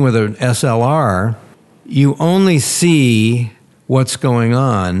shooting with an SLR, you only see what's going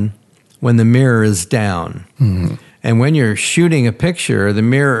on when the mirror is down. Mm-hmm. And when you're shooting a picture, the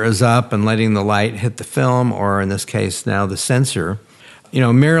mirror is up and letting the light hit the film, or in this case now the sensor.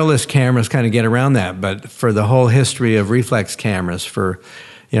 Mirrorless cameras kind of get around that, but for the whole history of reflex cameras for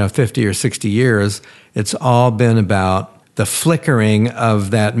 50 or 60 years, it's all been about the flickering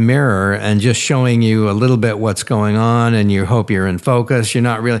of that mirror and just showing you a little bit what's going on, and you hope you're in focus. You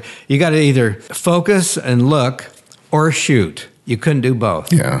got to either focus and look or shoot. You couldn't do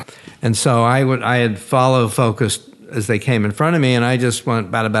both. Yeah. And so I had follow focused as they came in front of me, and I just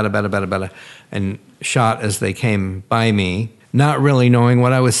went bada, bada, bada, bada, bada, and shot as they came by me, not really knowing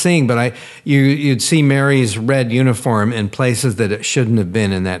what I was seeing. But you'd see Mary's red uniform in places that it shouldn't have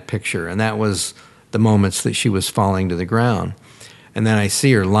been in that picture, and that was the moments that she was falling to the ground. And then I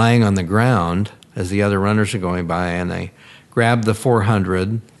see her lying on the ground as the other runners are going by, and I grabbed the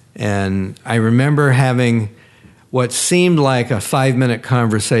 400, and I remember having what seemed like a 5-minute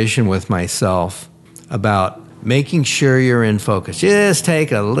conversation with myself about making sure you're in focus. Just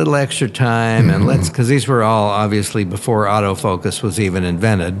take a little extra time, and because these were all obviously before autofocus was even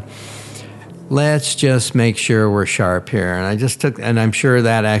invented. Let's just make sure we're sharp here. And I just and I'm sure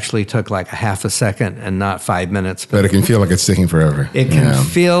that actually took like a half a second and not 5 minutes. But it can feel like it's taking forever. It can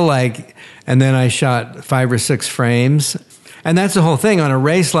feel like, and then I shot 5 or 6 frames. And that's the whole thing. On a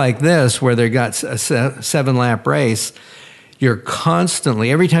race like this, where they got a 7-lap race, you're constantly,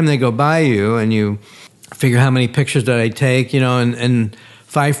 every time they go by you and you figure how many pictures did I take, and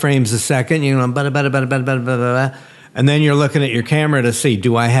 5 frames a second, bada. And then you're looking at your camera to see,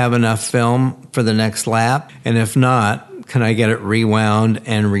 do I have enough film for the next lap? And if not, can I get it rewound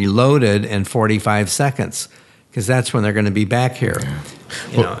and reloaded in 45 seconds? Because that's when they're going to be back here.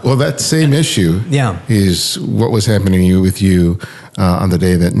 Yeah. Well, that same issue is what was happening with you on the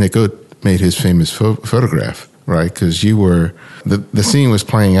day that Nick Oat made his famous photograph, right? Because you were, the scene was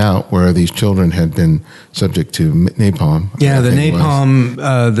playing out where these children had been subject to napalm. Yeah, the napalm,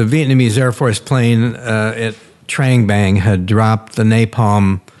 the Vietnamese Air Force plane at Trang Bang had dropped the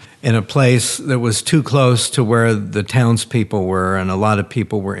napalm in a place that was too close to where the townspeople were, and a lot of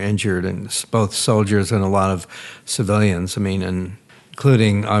people were injured, and both soldiers and a lot of civilians. I mean, and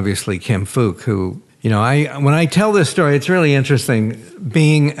including obviously Kim Phuc, who, when I tell this story, it's really interesting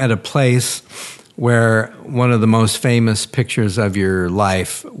being at a place where one of the most famous pictures of your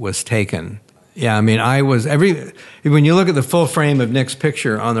life was taken. Yeah, I mean, when you look at the full frame of Nick's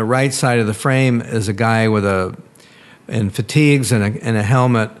picture, on the right side of the frame is a guy in fatigues and a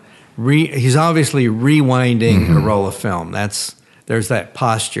helmet. He's obviously rewinding a roll of film. There's that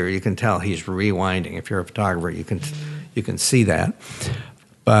posture. You can tell he's rewinding. If you're a photographer, you can see that.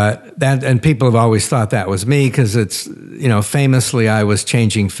 And people have always thought that was me because it's, famously I was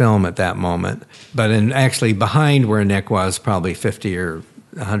changing film at that moment. But actually behind where Nick was, probably 50 or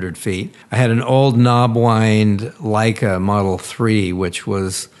 100 feet, I had an old knob-wind Leica Model 3, which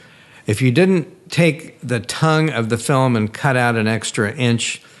was, if you didn't take the tongue of the film and cut out an extra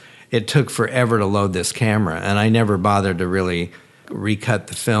inch, it took forever to load this camera. And I never bothered to really recut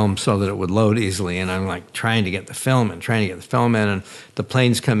the film so that it would load easily. And I'm like trying to get the film in, and the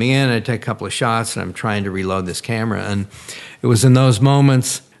plane's coming in, I take a couple of shots, and I'm trying to reload this camera. And it was in those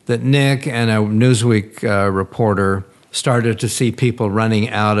moments that Nick and a Newsweek reporter started to see people running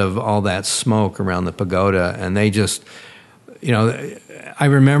out of all that smoke around the pagoda. And they just, I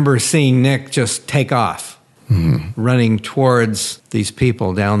remember seeing Nick just take off, running towards these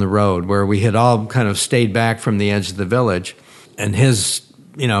people down the road where we had all kind of stayed back from the edge of the village. And his,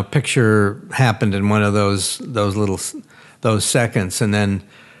 picture happened in one of those seconds. And then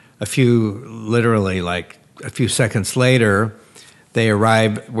a few seconds later, they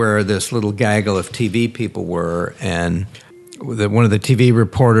arrived where this little gaggle of TV people were. And one of the TV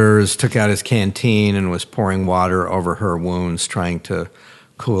reporters took out his canteen and was pouring water over her wounds, trying to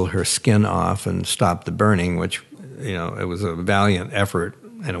cool her skin off and stop the burning, which, it was a valiant effort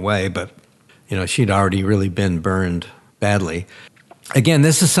in a way, but, she'd already really been burned badly. Again,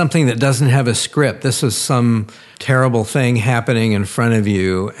 this is something that doesn't have a script. This is some terrible thing happening in front of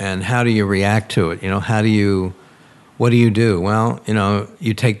you, and how do you react to it? What do you do? Well,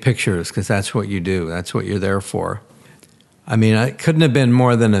 you take pictures because that's what you do. That's what you're there for. I mean, it couldn't have been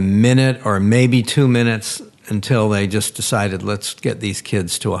more than a minute or maybe 2 minutes until they just decided, let's get these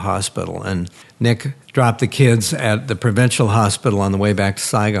kids to a hospital. And Nick dropped the kids at the provincial hospital on the way back to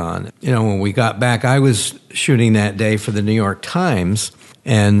Saigon. When we got back, I was shooting that day for the New York Times.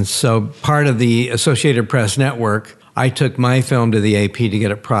 And so part of the Associated Press network, I took my film to the AP to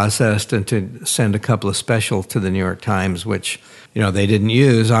get it processed and to send a couple of specials to the New York Times, which, they didn't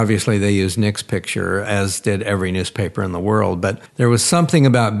use. Obviously, they used Nick's picture, as did every newspaper in the world. But there was something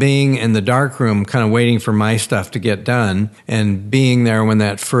about being in the darkroom, kind of waiting for my stuff to get done, and being there when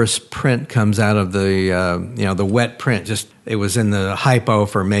that first print comes out of the wet print. It was in the hypo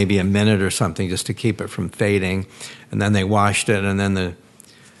for maybe a minute or something just to keep it from fading. And then they washed it, and then the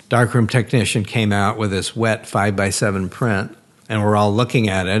darkroom technician came out with this wet 5x7 print, and we're all looking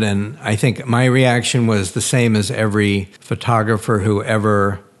at it. And I think my reaction was the same as every photographer who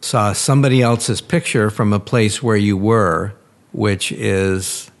ever saw somebody else's picture from a place where you were, which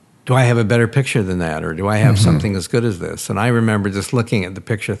is, do I have a better picture than that? Or do I have something as good as this? And I remember just looking at the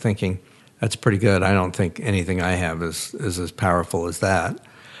picture thinking, that's pretty good. I don't think anything I have is as powerful as that.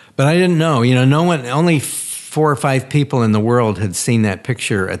 But I didn't know. Only 4 or 5 people in the world had seen that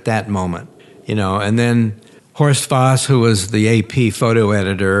picture at that moment, and then Horst Voss, who was the AP photo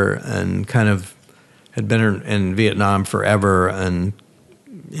editor and kind of had been in Vietnam forever, and,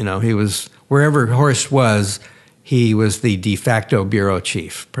 he was, wherever Horst was, he was the de facto bureau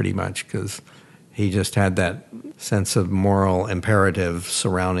chief, pretty much, because he just had that sense of moral imperative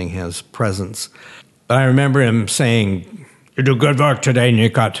surrounding his presence. But I remember him saying, "You do good work today,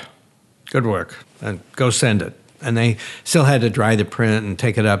 Nikot. Good work. And go send it." And they still had to dry the print and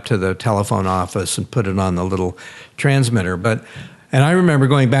take it up to the telephone office and put it on the little transmitter. And I remember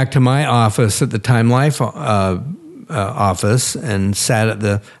going back to my office at the Time Life office and sat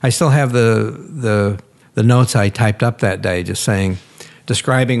at I still have the notes I typed up that day, just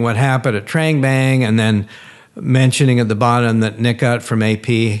describing what happened at Trang Bang, and then mentioning at the bottom that Nick Ut from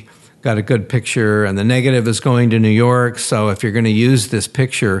AP got a good picture, and the negative is going to New York. So if you're going to use this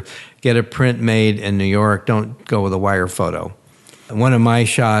picture, get a print made in New York. Don't go with a wire photo. And one of my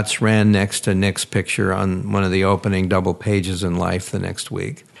shots ran next to Nick's picture on one of the opening double pages in Life the next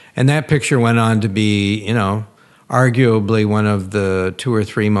week. And that picture went on to be, arguably one of the 2 or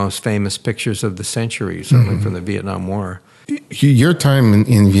 3 most famous pictures of the century, certainly from the Vietnam War. Your time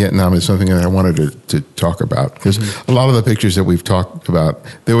in Vietnam is something that I wanted to talk about, because a lot of the pictures that we've talked about,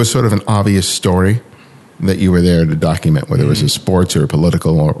 there was sort of an obvious story that you were there to document, whether it was a sports or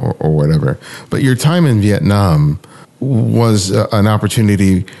political or whatever. But your time in Vietnam was an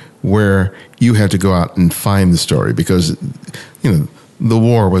opportunity where you had to go out and find the story because, the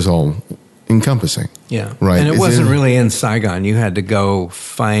war was all encompassing. Yeah. Right. And it wasn't really in Saigon. You had to go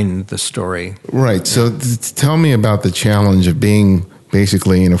find the story. Right. So tell me about the challenge of being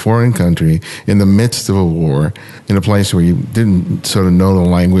basically in a foreign country in the midst of a war, in a place where you didn't sort of know the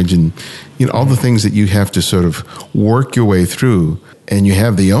language and, all the things that you have to sort of work your way through. And you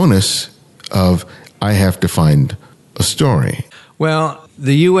have the onus of, I have to find a story. Well,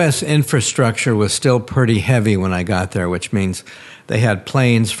 the U.S. infrastructure was still pretty heavy when I got there, which means they had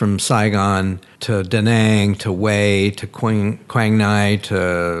planes from Saigon to Da Nang to Hue to Quang Ngai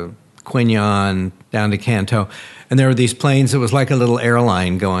to Quy Nhon down to Can Tho. And there were these planes. It was like a little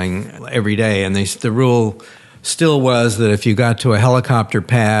airline going every day. And the rule still was that if you got to a helicopter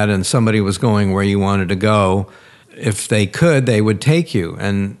pad and somebody was going where you wanted to go, if they could, they would take you.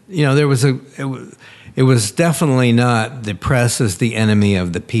 And, it was definitely not the press is the enemy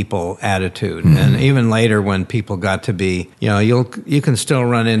of the people attitude. Mm-hmm. And even later when people got to be, you can still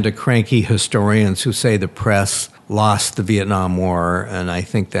run into cranky historians who say the press lost the Vietnam War, and I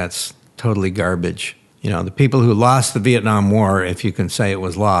think that's totally garbage. The people who lost the Vietnam War, if you can say it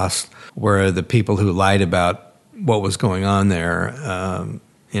was lost, were the people who lied about what was going on there,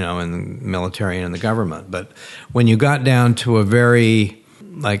 in the military and the government. But when you got down to a very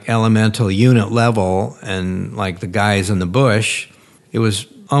elemental unit level and like the guys in the bush, it was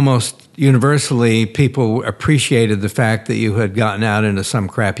almost universally people appreciated the fact that you had gotten out into some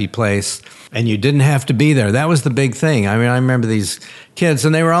crappy place and you didn't have to be there. That was the big thing. I mean, I remember these kids,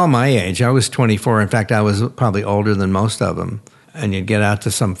 and they were all my age. I was 24. In fact, I was probably older than most of them. And you'd get out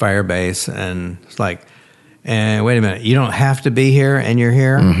to some fire base and it's like, and wait a minute, you don't have to be here and you're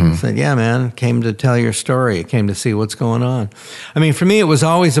here? Mm-hmm. I said, yeah, man, came to tell your story. Came to see what's going on. I mean, for me, it was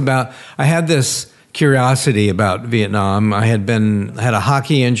always about, I had this curiosity about Vietnam. I had a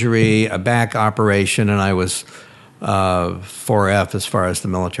hockey injury, a back operation, and I was 4F as far as the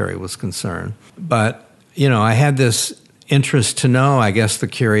military was concerned. But, I had this interest to know, I guess, the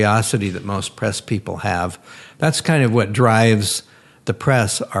curiosity that most press people have. That's kind of what drives the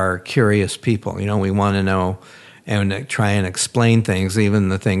press are curious people. We want to know and try and explain things, even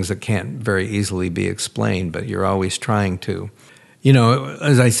the things that can't very easily be explained, but you're always trying to.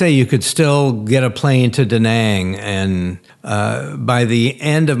 As I say, you could still get a plane to Da Nang, and by the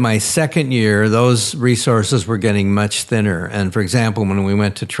end of my second year, those resources were getting much thinner. And for example, when we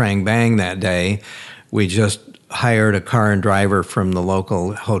went to Trang Bang that day, we just hired a car and driver from the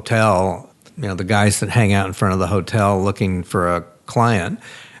local hotel, the guys that hang out in front of the hotel looking for a client,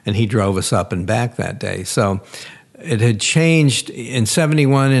 and he drove us up and back that day. So it had changed in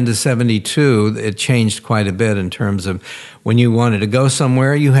 71 into 72. It changed quite a bit in terms of when you wanted to go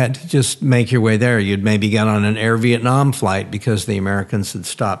somewhere, you had to just make your way there. You'd maybe get on an Air Vietnam flight because the Americans had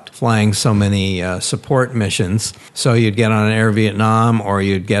stopped flying so many support missions. So you'd get on an Air Vietnam, or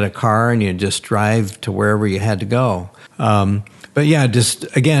you'd get a car and you'd just drive to wherever you had to go. But yeah,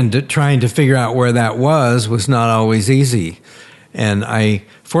 just again, trying to figure out where that was not always easy. And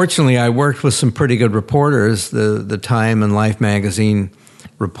fortunately, I worked with some pretty good reporters. The Time and Life magazine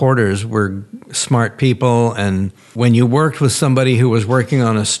reporters were smart people. And when you worked with somebody who was working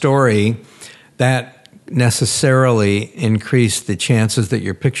on a story, that necessarily increased the chances that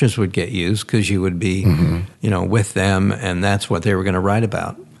your pictures would get used because you would be, with them, and that's what they were going to write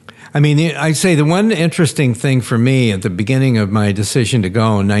about. I mean, I'd say the one interesting thing for me at the beginning of my decision to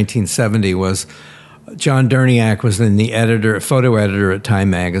go in 1970 was John Derniak was then the photo editor at Time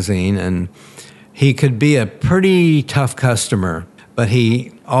magazine, and he could be a pretty tough customer, but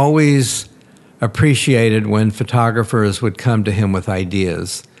he always appreciated when photographers would come to him with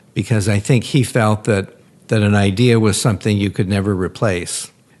ideas, because I think he felt that an idea was something you could never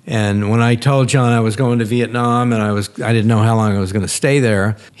replace. And when I told John I was going to Vietnam and I didn't know how long I was going to stay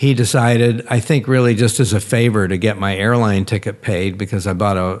there, he decided, I think really just as a favor, to get my airline ticket paid, because I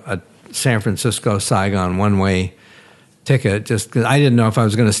bought a San Francisco, Saigon one-way ticket just because I didn't know if I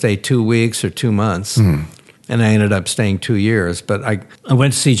was going to stay 2 weeks or 2 months. Mm. And I ended up staying 2 years. But I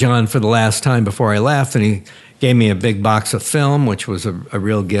went to see John for the last time before I left, and he gave me a big box of film, which was a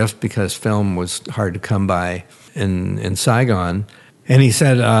real gift because film was hard to come by in Saigon. And he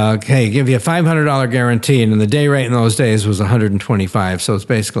said, okay, give you a $500 guarantee. And the day rate in those days was $125. So it's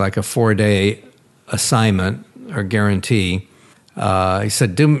basically like a 4-day assignment or guarantee. He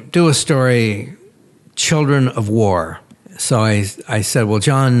said, do a story, Children of War. So I said, well,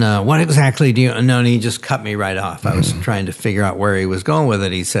 John, what exactly do you know? And he just cut me right off. I was trying to figure out where he was going with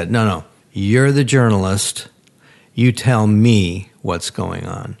it. He said, no, You're the journalist. You tell me what's going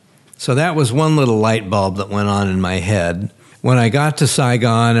on. So that was one little light bulb that went on in my head. When I got to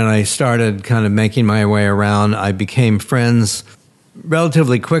Saigon and I started kind of making my way around, I became friends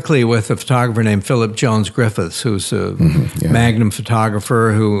relatively quickly with a photographer named Philip Jones Griffiths, who's a Magnum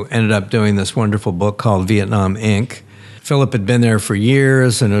photographer who ended up doing this wonderful book called Vietnam Inc. Philip had been there for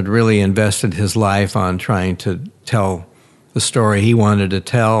years and had really invested his life on trying to tell the story he wanted to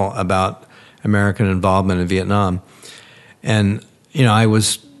tell about American involvement in Vietnam. And, you know, I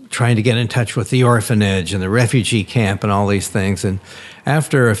was trying to get in touch with the orphanage and the refugee camp and all these things. And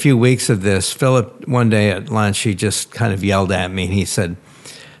after a few weeks of this, Philip, one day at lunch, he just kind of yelled at me and he said,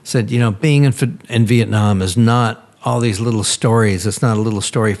 you know, being in Vietnam is not all these little stories. It's not a little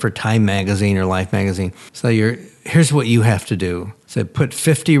story for Time magazine or Life magazine. So here's what you have to do. He said, put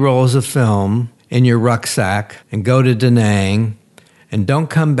 50 rolls of film in your rucksack and go to Da Nang and don't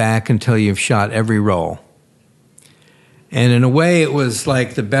come back until you've shot every roll. And in a way, it was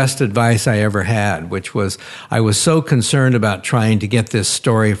like the best advice I ever had, which was I was so concerned about trying to get this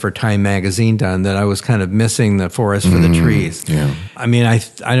story for Time magazine done that I was kind of missing the forest for the trees. Yeah. I mean, I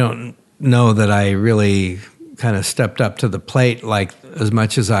don't know that I really kind of stepped up to the plate like as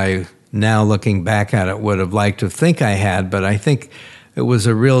much as I now looking back at it would have liked to think I had, but I think it was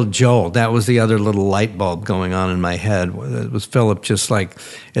a real jolt. That was the other little light bulb going on in my head. It was Philip just like,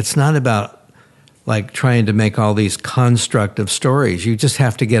 it's not about like trying to make all these constructive stories. You just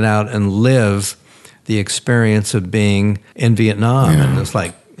have to get out and live the experience of being in Vietnam. Yeah. And it's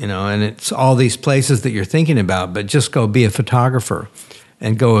like, you know, and it's all these places that you're thinking about, but just go be a photographer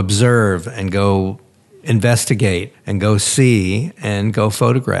and go observe and go investigate and go see and go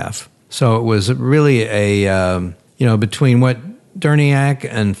photograph. So it was really you know, between what Derniak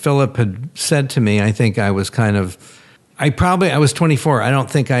and Philip had said to me, I think I was kind of, I was 24. I don't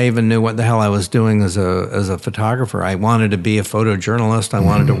think I even knew what the hell I was doing as a photographer. I wanted to be a photojournalist. I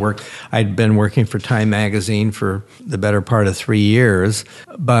wanted to work. I'd been working for Time magazine for the better part of 3 years.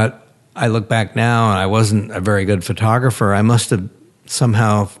 But I look back now and I wasn't a very good photographer. I must have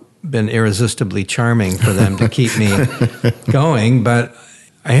somehow been irresistibly charming for them to keep me going. But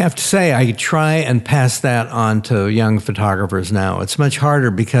I have to say, I try and pass that on to young photographers now. It's much harder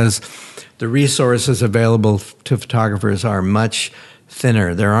because the resources available to photographers are much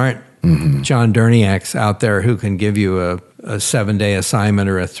thinner. There aren't John Derniaks out there who can give you a 7-day assignment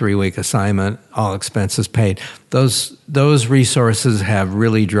or a 3-week assignment, all expenses paid. Those resources have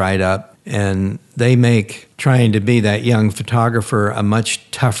really dried up, and they make trying to be that young photographer a much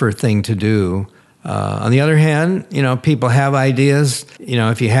tougher thing to do. On the other hand, you know, people have ideas. You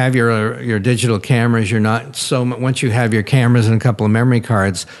know, if you have your digital cameras, you're not so once you have your cameras and a couple of memory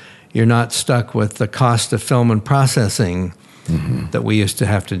cards, you're not stuck with the cost of film and processing that we used to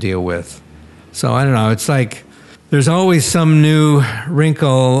have to deal with. So I don't know. It's like there's always some new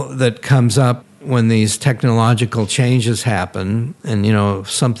wrinkle that comes up when these technological changes happen. And, you know,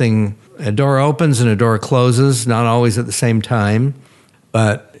 a door opens and a door closes, not always at the same time.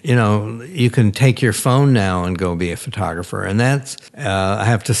 But, you know, you can take your phone now and go be a photographer. And that's, I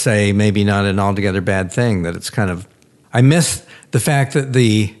have to say, maybe not an altogether bad thing, that it's kind of, I miss the fact that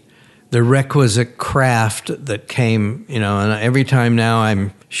the requisite craft that came, you know, and every time now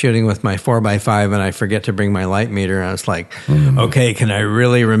I'm shooting with my 4x5 and I forget to bring my light meter, and I was like, okay, can I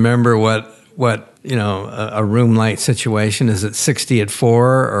really remember what you know, a room light situation? Is it 60 at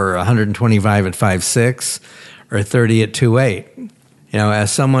 4 or 125 at 5.6 or 30 at 2.8? You know,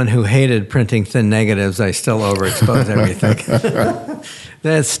 as someone who hated printing thin negatives, I still overexpose everything.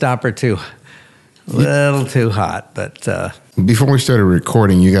 That stopper too. A little too hot, but... Before we started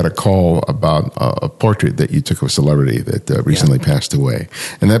recording, you got a call about a portrait that you took of a celebrity that recently passed away.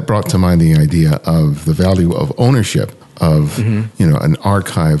 And that brought to mind the idea of the value of ownership of, you know, an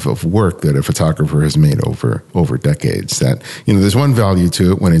archive of work that a photographer has made over decades. That, you know, there's one value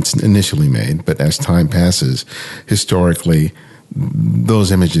to it when it's initially made, but as time passes, historically,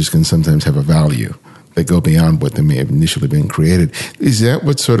 those images can sometimes have a value that go beyond what they may have initially been created. Is that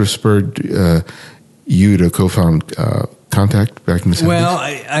what sort of spurred you to co-found Contact back in the 70s? Well,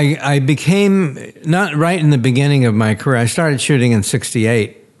 I became, not right in the beginning of my career. I started shooting in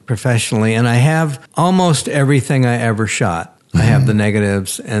 68 professionally, and I have almost everything I ever shot. I have the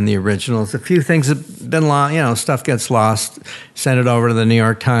negatives and the originals. A few things have been lost, you know, stuff gets lost, send it over to the New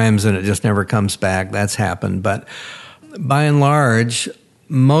York Times, and it just never comes back. That's happened. But by and large,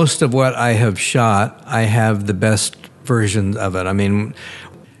 most of what I have shot, I have the best version of it. I mean,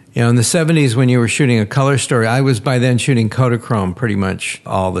 you know, in the 70s when you were shooting a color story, I was by then shooting Kodachrome pretty much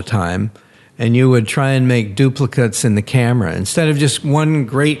all the time. and you would try and make duplicates in the camera. Instead of just one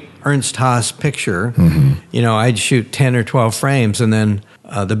great Ernst Haas picture, I'd shoot 10 or 12 frames, and then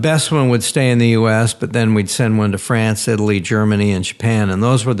the best one would stay in the U.S., but then we'd send one to France, Italy, Germany, and Japan, and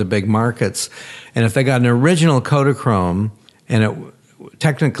those were the big markets. And if they got an original Kodachrome, and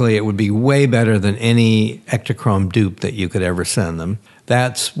technically it would be way better than any Ektachrome dupe that you could ever send them.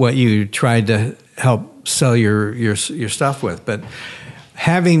 That's what you tried to help sell your stuff with. But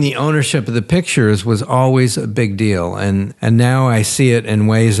having the ownership of the pictures was always a big deal, and now I see it in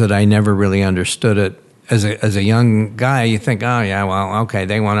ways that I never really understood it. As a young guy, you think, oh, yeah, well, okay,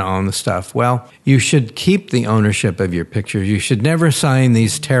 they want to own the stuff. Well, you should keep the ownership of your pictures. You should never sign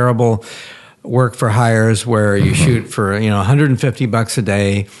these terrible work for hires where you shoot for $150 a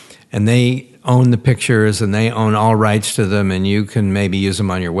day, and they own the pictures and they own all rights to them, and you can maybe use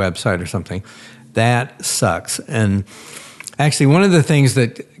them on your website or something. That sucks. And actually, one of the things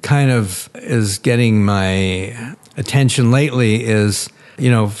that kind of is getting my attention lately is,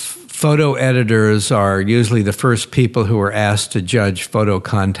 photo editors are usually the first people who are asked to judge photo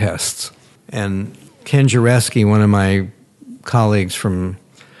contests. And Ken Jareski, one of my colleagues from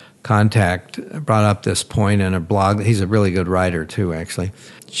Contact, brought up this point in a blog. He's a really good writer, too, actually.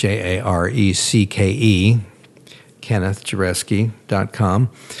 Jarecke, KennethJareski.com.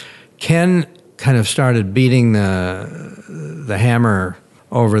 Ken kind of started beating the hammer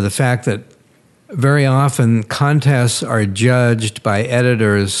over the fact that very often contests are judged by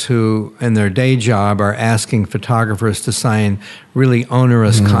editors who, in their day job, are asking photographers to sign really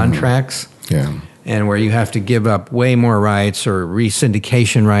onerous contracts. Yeah. And where you have to give up way more rights or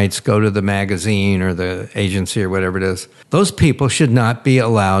re-syndication rights, go to the magazine or the agency or whatever it is. Those people should not be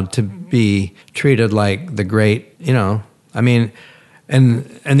allowed to be treated like the great, and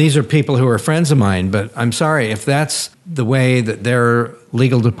these are people who are friends of mine, but I'm sorry, if that's the way that their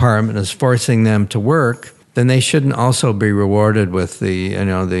legal department is forcing them to work, then they shouldn't also be rewarded with the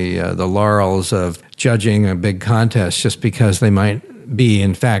laurels of judging a big contest just because they might be,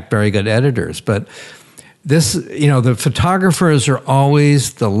 in fact, very good editors. But this, the photographers are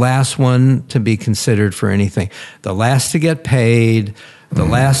always the last one to be considered for anything. The last to get paid, the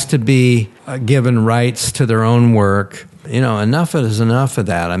last to be given rights to their own work. Enough is enough of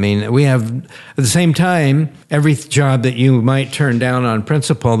that. I mean, we have, at the same time, every job that you might turn down on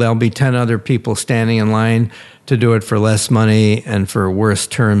principle, there'll be 10 other people standing in line to do it for less money and for worse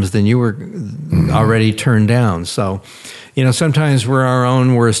terms than you were already turned down. So, sometimes we're our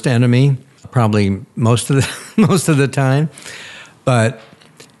own worst enemy, probably most of the time. But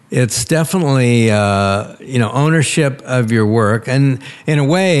it's definitely, ownership of your work. And in a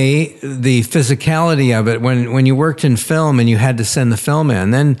way, the physicality of it, when you worked in film and you had to send the film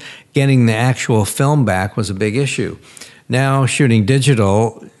in, then getting the actual film back was a big issue. Now, shooting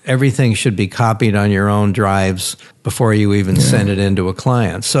digital, everything should be copied on your own drives before you even send it into a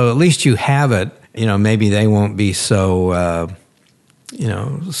client. So at least you have it. Maybe they won't be so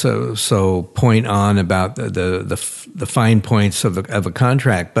point on about the fine points of a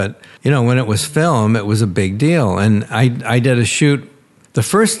contract. But, when it was film, it was a big deal. And I did a shoot. The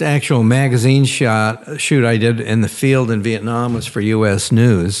first actual magazine shoot I did in the field in Vietnam was for U.S.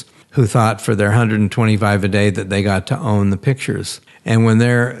 News, who thought for their $125 a day that they got to own the pictures. And when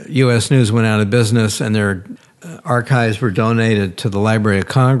their U.S. News went out of business and their archives were donated to the Library of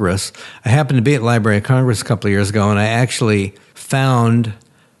Congress, I happened to be at the Library of Congress a couple of years ago, and I actually found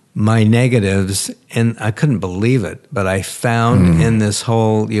my negatives, and I couldn't believe it, but I found in this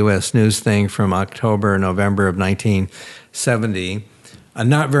whole U.S. News thing from October, November of 1970, a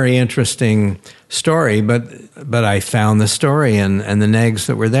not very interesting story, but I found the story and the negs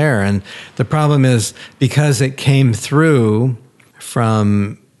that were there. And the problem is, because it came through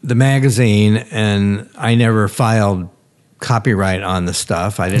from the magazine and I never filed copyright on the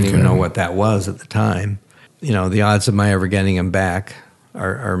stuff, I didn't even know what that was at the time. The odds of my ever getting them back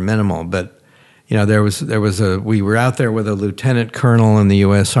are minimal. But, we were out there with a lieutenant colonel in the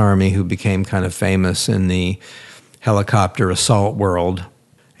U.S. Army who became kind of famous in the helicopter assault world,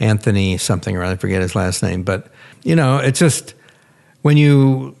 Anthony something or other, I forget his last name. But, it's just, when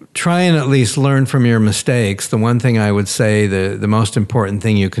you try and at least learn from your mistakes, the one thing I would say, the most important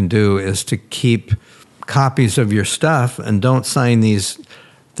thing you can do is to keep copies of your stuff and don't sign these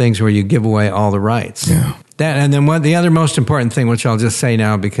things where you give away all the rights. Yeah. And then the other most important thing, which I'll just say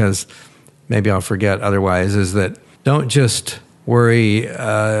now because maybe I'll forget otherwise, is that don't just worry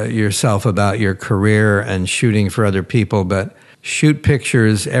yourself about your career and shooting for other people, but shoot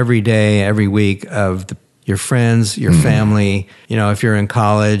pictures every day, every week of the your friends, your family, if you're in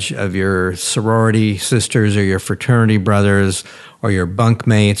college, of your sorority sisters or your fraternity brothers or your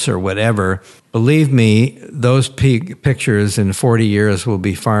bunkmates or whatever. Believe me, those pictures in 40 years will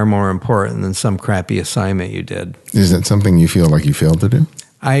be far more important than some crappy assignment you did. Is that something you feel like you failed to do?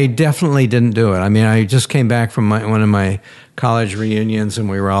 I definitely didn't do it. I mean, I just came back from one of my college reunions, and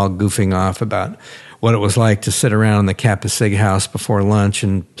we were all goofing off about what it was like to sit around in the Kappa Sig house before lunch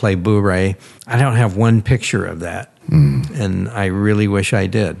and play Boo-Ray. I don't have one picture of that, and I really wish I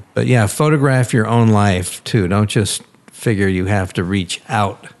did. But yeah, photograph your own life, too. Don't just figure you have to reach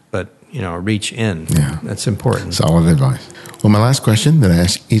out, but, reach in. Yeah. That's important. Solid advice. Well, my last question that I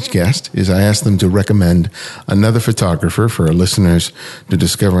ask each guest is I ask them to recommend another photographer for our listeners to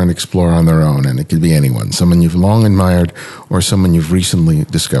discover and explore on their own. And it could be anyone, someone you've long admired or someone you've recently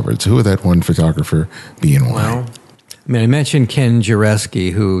discovered. So who would that one photographer be and why? Well, I mentioned Ken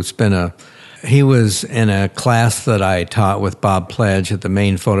Jareski, he was in a class that I taught with Bob Pledge at the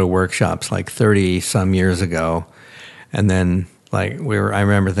Maine Photo Workshops like 30-some years ago. And then I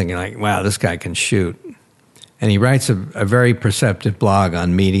remember thinking wow, this guy can shoot. And he writes a very perceptive blog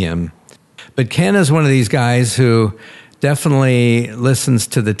on Medium. But Ken is one of these guys who definitely listens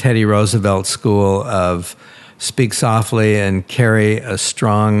to the Teddy Roosevelt school of speak softly and carry a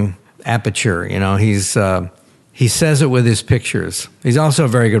strong aperture. He says it with his pictures. He's also a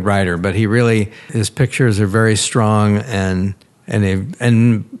very good writer, but his pictures are very strong, and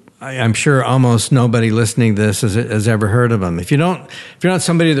I'm sure almost nobody listening to this has ever heard of him. If you're not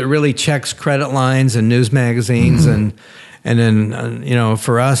somebody that really checks credit lines and news magazines, and then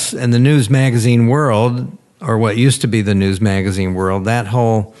for us in the news magazine world, or what used to be the news magazine world, that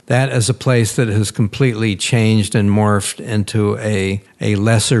is a place that has completely changed and morphed into a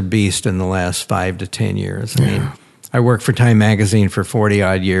lesser beast in the last 5 to 10 years. I mean, I worked for Time magazine for 40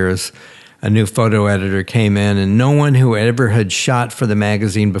 odd years. A new photo editor came in, and no one who ever had shot for the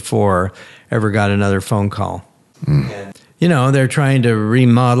magazine before ever got another phone call. And, they're trying to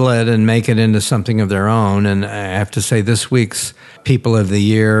remodel it and make it into something of their own. And I have to say, this week's People of the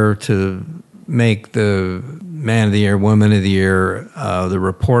Year, to make the Man of the Year, Woman of the Year, the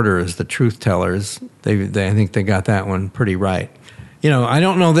reporters, the truth tellers, I think they got that one pretty right. I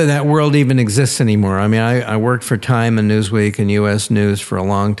don't know that world even exists anymore. I mean, I worked for Time and Newsweek and U.S. News for a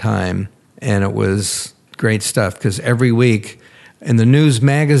long time. And it was great stuff because every week in the news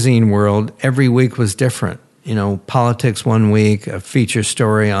magazine world, every week was different. Politics one week, a feature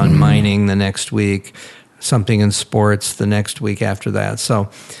story on mining the next week, something in sports the next week after that.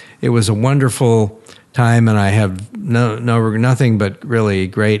 So it was a wonderful time, and I have nothing but really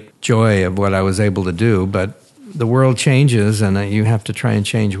great joy of what I was able to do. But the world changes, and you have to try and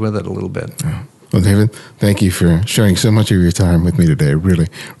change with it a little bit. Yeah. Well, David, thank you for sharing so much of your time with me today. I really,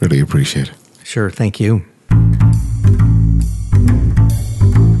 really appreciate it. Sure. Thank you.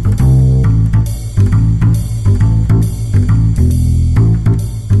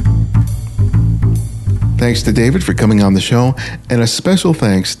 Thanks to David for coming on the show, and a special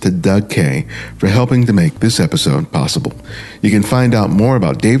thanks to Doug Kay for helping to make this episode possible. You can find out more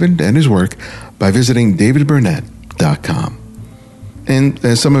about David and his work by visiting davidburnett.com. And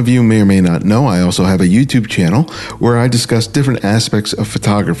as some of you may or may not know, I also have a YouTube channel where I discuss different aspects of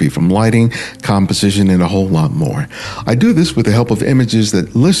photography, from lighting, composition, and a whole lot more. I do this with the help of images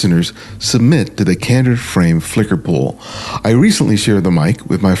that listeners submit to the Candid Frame Flickr pool. I recently shared the mic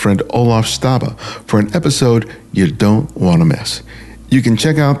with my friend Olaf Staba for an episode you don't want to miss. You can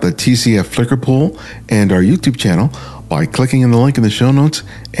check out the TCF Flickr pool and our YouTube channel by clicking on the link in the show notes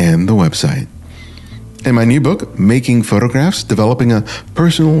and the website. And my new book, Making Photographs, Developing a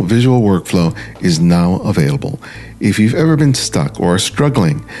Personal Visual Workflow, is now available. If you've ever been stuck or are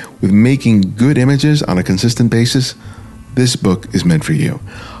struggling with making good images on a consistent basis, this book is meant for you.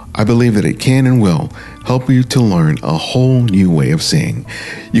 I believe that it can and will help you to learn a whole new way of seeing.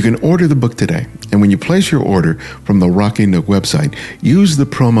 You can order the book today, and when you place your order from the Rocky Nook website, use the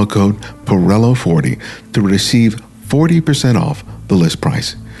promo code Pirello40 to receive 40% off the list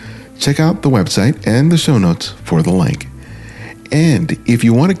price. Check out the website and the show notes for the link. And if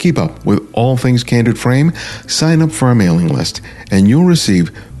you want to keep up with all things Candid Frame, sign up for our mailing list, and you'll receive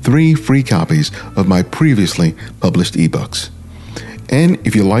 3 free copies of my previously published ebooks. And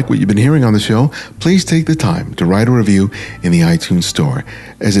if you like what you've been hearing on the show, please take the time to write a review in the iTunes Store,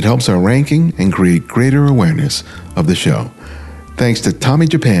 as it helps our ranking and create greater awareness of the show. Thanks to Tommy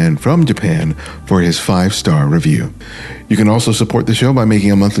Japan from Japan for his 5-star review. You can also support the show by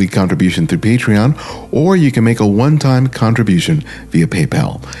making a monthly contribution through Patreon, or you can make a one-time contribution via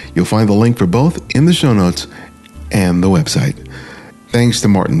PayPal. You'll find the link for both in the show notes and the website. Thanks to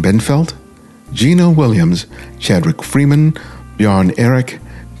Martin Benfeld, Gino Williams, Chadwick Freeman, Bjorn Eric,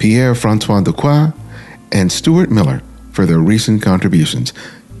 Pierre-Francois Duquois, and Stuart Miller for their recent contributions.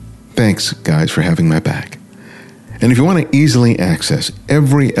 Thanks, guys, for having my back. And if you want to easily access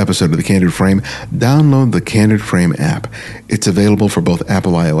every episode of The Candid Frame, download the Candid Frame app. It's available for both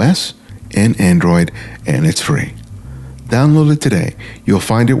Apple iOS and Android, and it's free. Download it today. You'll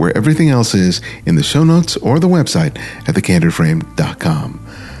find it where everything else is in the show notes or the website at thecandidframe.com.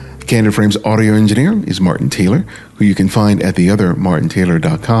 Candid Frame's audio engineer is Martin Taylor, who you can find at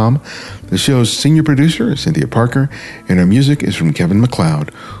theothermartintaylor.com. The show's senior producer is Cynthia Parker, and our music is from Kevin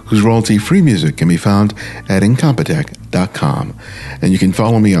MacLeod, whose royalty-free music can be found at incompetech.com. And you can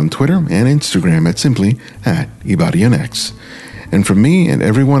follow me on Twitter and Instagram at simply @IbadianX. And from me and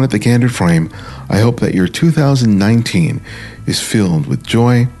everyone at The Candid Frame, I hope that your 2019 is filled with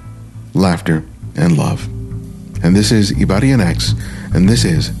joy, laughter, and love. And this is Ibadian X, and this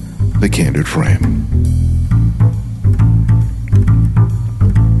is The Candid Frame.